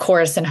the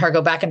chorus and her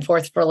go back and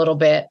forth for a little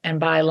bit. And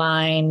by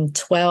line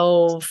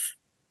 12,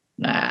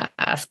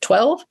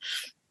 so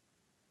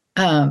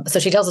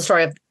she tells the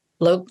story of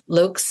how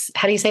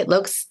do you say it?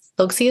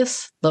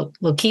 Loxias, the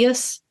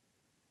Loxias.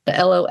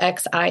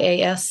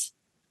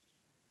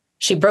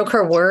 She broke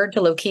her word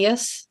to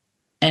Lochias,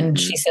 and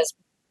she says,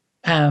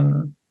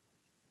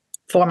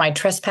 for my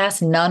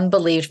trespass, none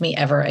believed me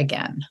ever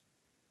again.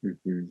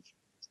 Mm-hmm.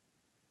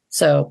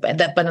 So, but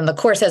then the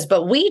chorus says,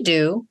 but we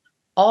do.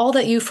 All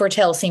that you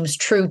foretell seems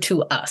true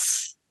to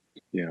us.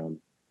 Yeah.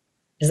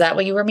 Is that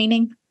what you were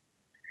meaning?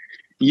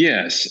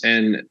 Yes,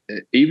 and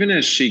even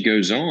as she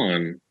goes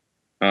on,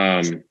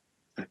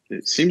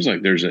 it seems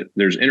like there's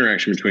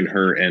interaction between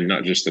her and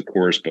not just the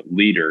chorus, but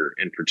leader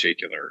in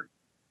particular,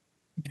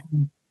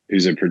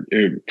 who's a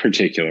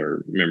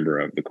particular member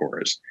of the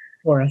chorus.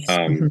 Chorus.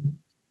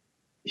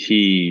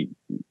 He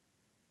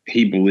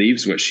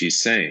believes what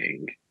she's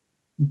saying,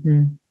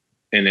 and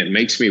it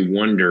makes me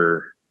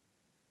wonder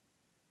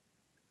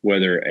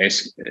whether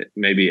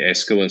maybe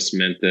Aeschylus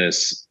meant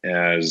this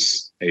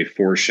as a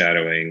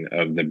foreshadowing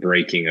of the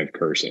breaking of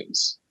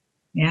curses.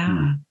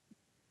 Yeah.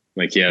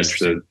 Like,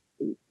 yes,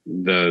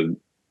 the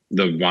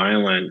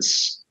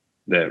violence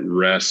that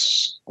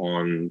rests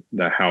on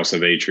the house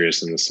of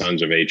Atreus and the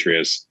sons of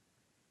Atreus,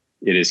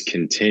 it is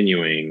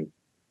continuing,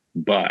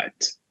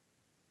 but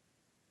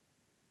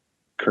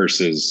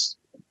curses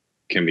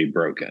can be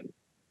broken.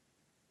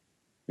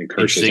 And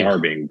curses are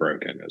being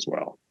broken as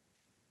well.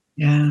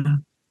 Yeah.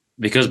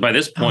 Because by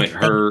this point,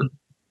 her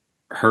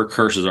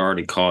curse has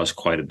already caused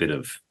quite a bit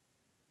of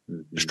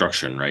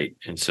destruction, right?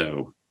 And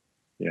so,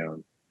 yeah,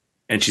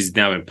 and she's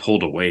now been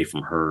pulled away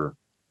from her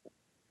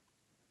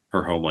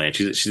homeland.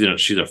 She's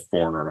a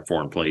foreigner in a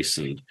foreign place,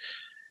 and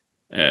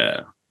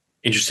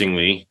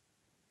interestingly,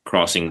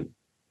 crossing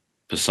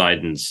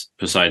Poseidon's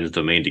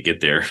domain to get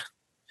there,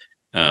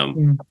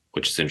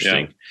 which is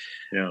interesting.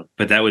 Yeah.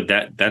 But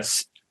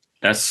that's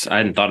I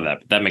hadn't thought of that,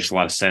 but that makes a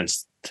lot of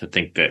sense to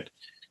think that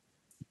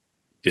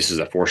this is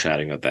a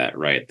foreshadowing of that,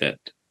 right?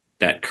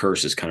 That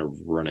curse has kind of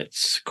run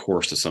its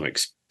course to some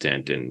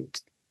extent and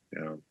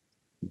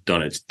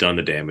done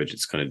the damage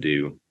it's going to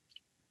do.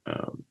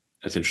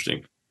 That's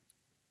interesting.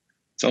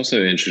 It's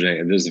also interesting,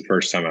 and this is the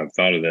first time I've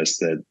thought of this,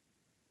 that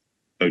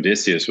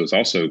Odysseus was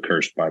also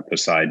cursed by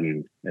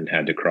Poseidon and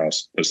had to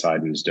cross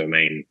Poseidon's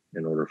domain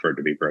in order for it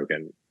to be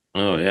broken.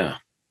 Oh, yeah.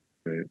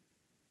 Right.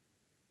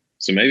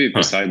 So maybe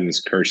Poseidon's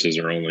curses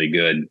are only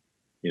good,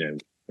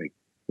 like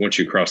once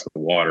you cross the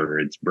water,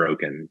 it's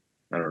broken.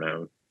 I don't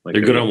know. Like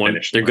they're good on one.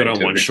 They're good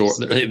on one shore.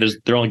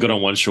 They're only good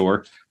on one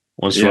shore.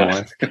 One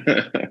shoreline.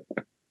 Yeah. I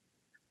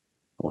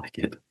like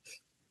it.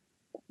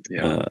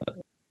 Yeah,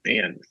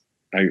 man.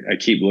 I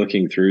keep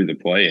looking through the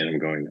play and I'm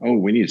going, oh,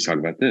 we need to talk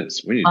about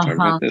this. We need to talk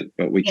about this,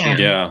 but we can't.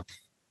 Yeah.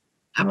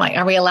 I'm like,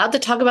 are we allowed to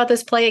talk about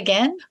this play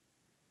again?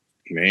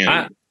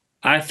 Man,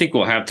 I think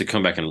we'll have to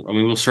come back and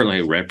we'll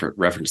certainly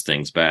reference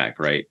things back,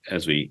 right?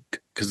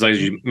 Because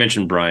as you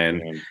mentioned,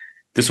 Brian,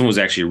 this one was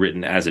actually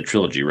written as a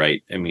trilogy,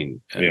 right? I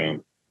mean,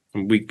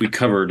 we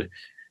covered,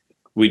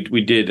 we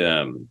did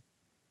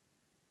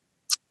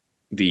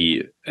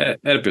the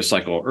Oedipus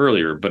cycle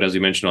earlier, but as we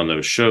mentioned on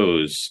those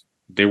shows,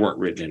 they weren't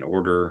written in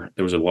order.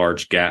 There was a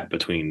large gap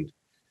between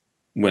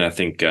when I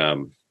think, I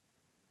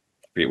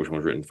forget which one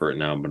was written for it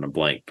now, I'm going to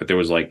blank, but there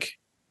was like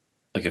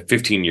a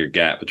 15-year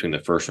gap between the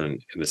first one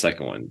and the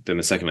second one. Then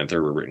the second and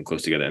third were written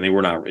close together, and they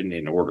were not written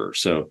in order.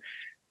 So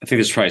I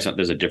think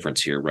there's a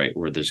difference here, right?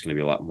 Where there's going to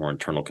be a lot more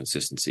internal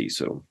consistency.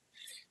 So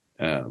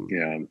I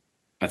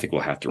think we'll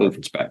have to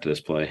reference back to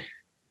this play.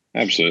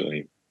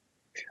 Absolutely.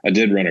 I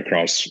did run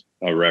across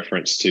a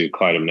reference to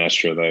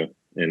Clytemnestra though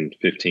in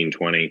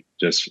 1520,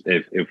 just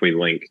if we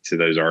link to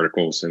those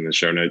articles in the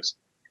show notes.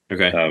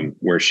 Okay.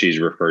 Where she's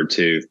referred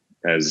to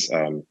as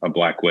a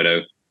black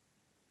widow.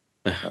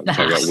 Talk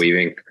about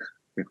weaving.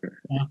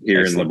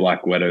 Here in the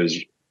black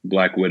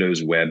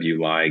widow's web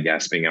you lie,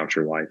 gasping out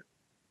your life.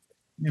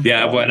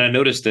 Yeah, and I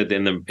noticed that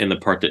in the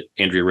part that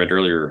Andrea read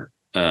earlier,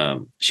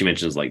 she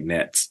mentions like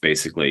nets,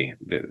 basically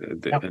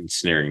the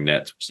ensnaring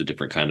nets, which is a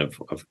different kind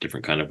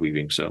of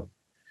weaving. So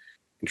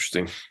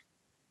interesting.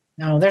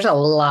 No, there's a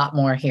lot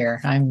more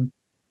here. I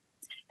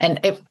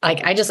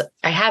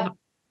have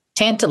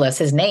Tantalus,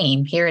 his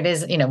name here. It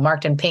is,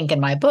 marked in pink in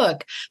my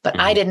book, but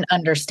I didn't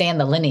understand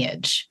the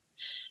lineage,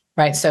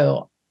 right?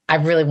 So I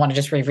really want to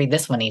just reread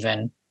this one,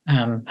 even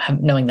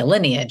knowing the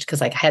lineage,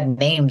 because I had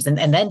names, and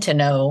then to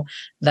know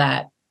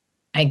that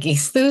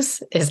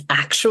Aegisthus is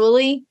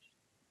actually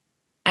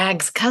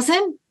Ag's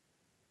cousin,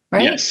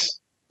 right?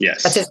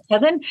 Yes, that's his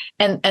cousin,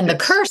 and the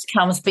curse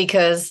comes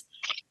because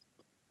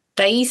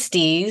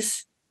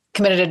Thyestes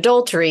committed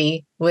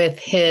adultery with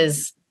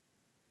his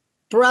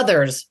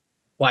brother's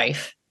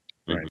wife.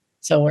 Right.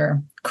 So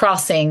we're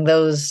crossing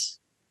those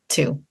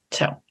two.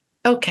 So,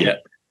 okay.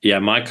 Yeah.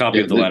 My copy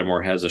of the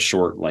Lattimore has a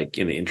short, like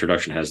in the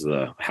introduction, has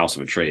the House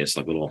of Atreus,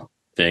 like little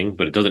thing,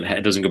 but it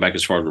doesn't go back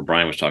as far as what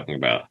Brian was talking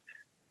about.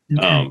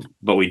 Okay.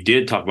 But we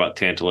did talk about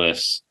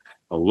Tantalus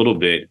a little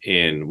bit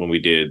when we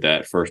did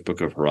that first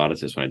book of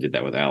Herodotus, when I did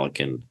that with Alec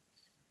and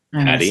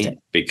Addie,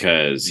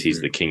 because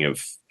he's the king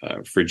of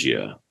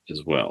Phrygia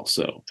as well.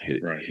 So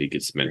he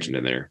gets mentioned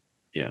in there.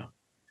 Yeah.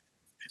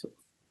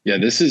 Yeah,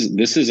 this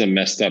is a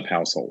messed up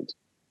household.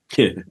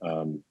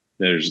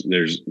 There's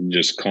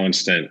just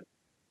constant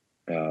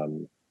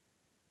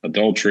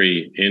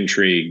adultery,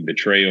 intrigue,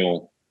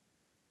 betrayal,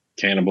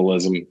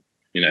 cannibalism.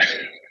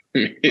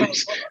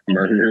 It's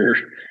murder.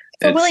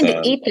 We're willing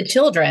to eat the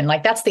children,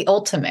 like that's the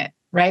ultimate,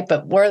 right?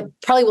 But we're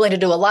probably willing to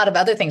do a lot of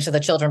other things to the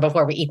children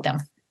before we eat them.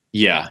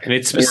 Yeah, and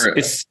it's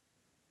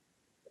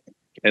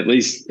at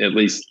least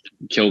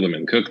kill them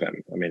and cook them.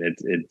 I mean,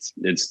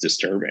 it's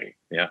disturbing.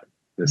 Yeah,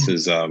 this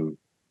is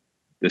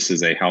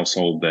a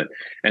household that,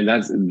 and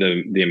that's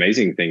the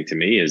amazing thing to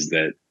me is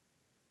that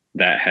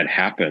had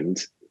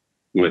happened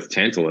with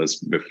Tantalus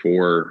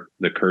before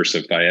the curse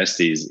of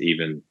Thyestes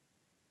even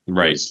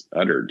was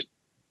uttered.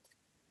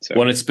 So,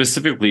 well, it's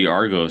specifically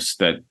Argos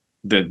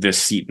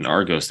this seat in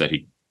Argos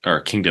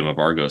or kingdom of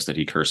Argos that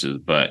he curses,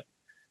 but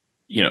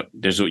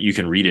you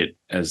can read it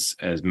as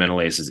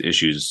Menelaus's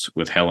issues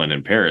with Helen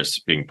and Paris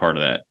being part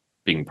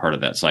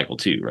of that cycle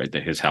too, right?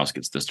 That his house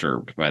gets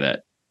disturbed by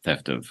that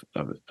theft of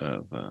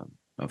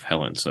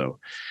Helen. So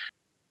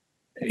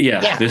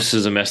yeah, this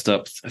is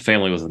a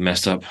family with a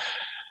messed up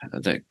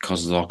that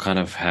causes all kind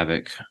of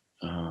havoc.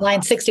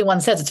 Line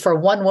 61 says it's for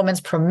one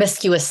woman's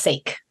promiscuous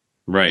sake.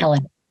 Right.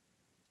 Helen.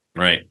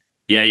 Right.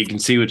 Yeah, you can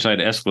see which side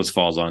Aeschylus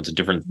falls on. It's a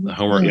different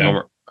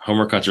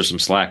Homer cuts her some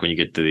slack when you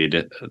get to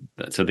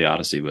the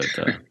Odyssey, but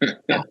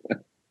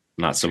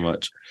not so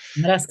much.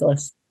 Not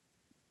Aeschylus.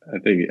 I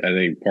think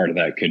part of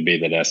that could be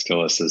that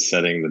Aeschylus is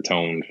setting the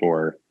tone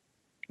for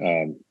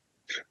the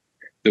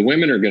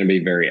women are going to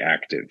be very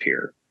active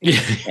here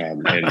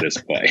in this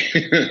play.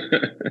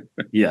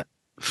 Yeah,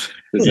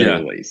 to say the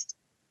least.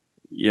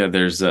 Yeah,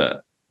 there's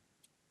the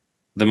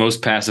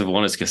most passive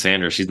one is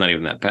Cassandra. She's not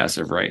even that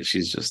passive, right?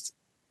 She's just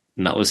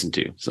not listened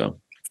to.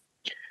 So,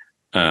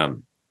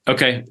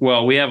 okay.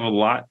 Well, we have a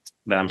lot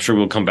that I'm sure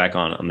we'll come back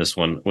on this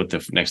one with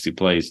the next two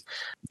plays.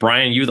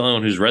 Brian, you're the only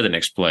one who's read the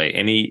next play.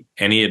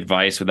 Any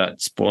advice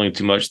without spoiling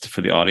too much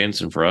for the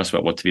audience and for us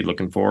about what to be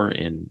looking for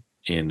in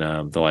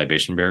the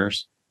Libation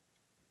Bearers?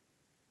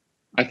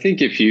 I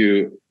think if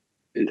you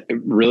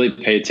really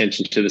pay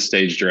attention to the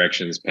stage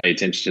directions, pay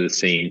attention to the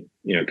scene,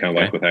 kind of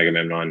like with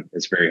Agamemnon,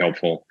 it's very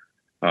helpful.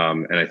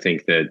 And I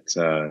think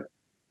that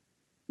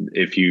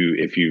if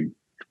you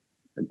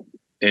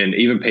and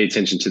even pay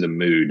attention to the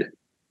mood,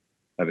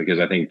 because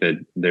I think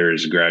that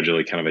there's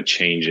gradually kind of a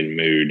change in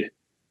mood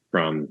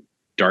from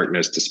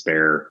darkness,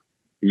 despair,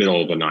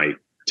 middle of the night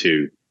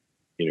to,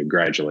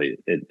 gradually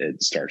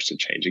it starts to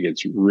change. It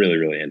gets really,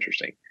 really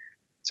interesting.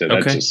 So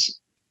that's just,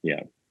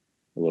 a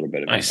little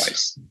bit of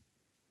advice.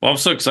 Well, I'm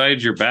so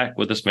excited you're back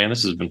with us, man.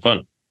 This has been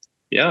fun.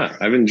 Yeah,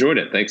 I've enjoyed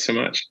it. Thanks so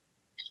much.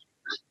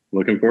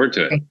 Looking forward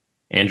to it.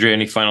 Andrea,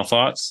 any final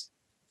thoughts?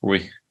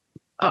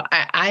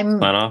 I'm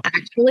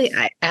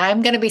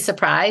going to be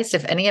surprised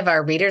if any of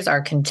our readers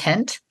are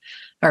content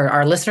or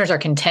our listeners are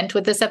content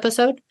with this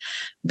episode,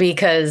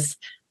 because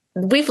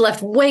we've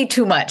left way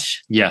too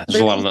much. Yeah,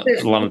 there's a lot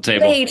on the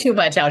table. Way too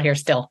much out here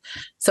still.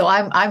 So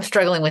I'm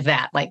struggling with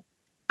that. Like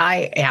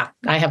I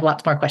have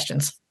lots more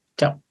questions.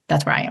 So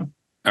that's where I am.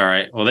 All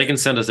right. Well, they can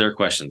send us their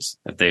questions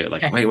if they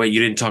wait, you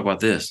didn't talk about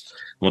this.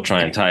 We'll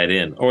try and tie it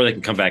in, or they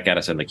can come back at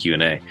us in the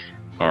Q&A.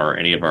 Or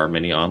any of our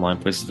many online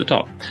places to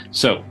talk.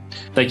 So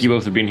thank you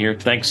both for being here.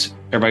 Thanks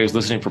everybody who's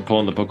listening for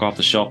pulling the book off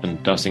the shelf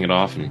and dusting it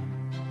off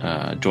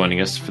and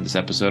joining us for this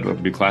episode of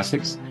Overdue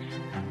Classics.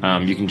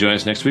 You can join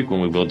us next week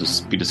when we will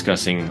be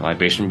discussing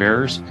Libation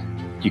Bearers.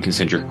 You can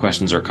send your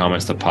questions or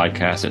comments to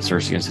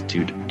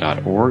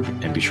podcast@cerseiinstitute.org,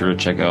 and be sure to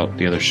check out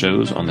the other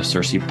shows on the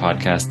Cersei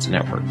Podcast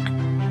Network.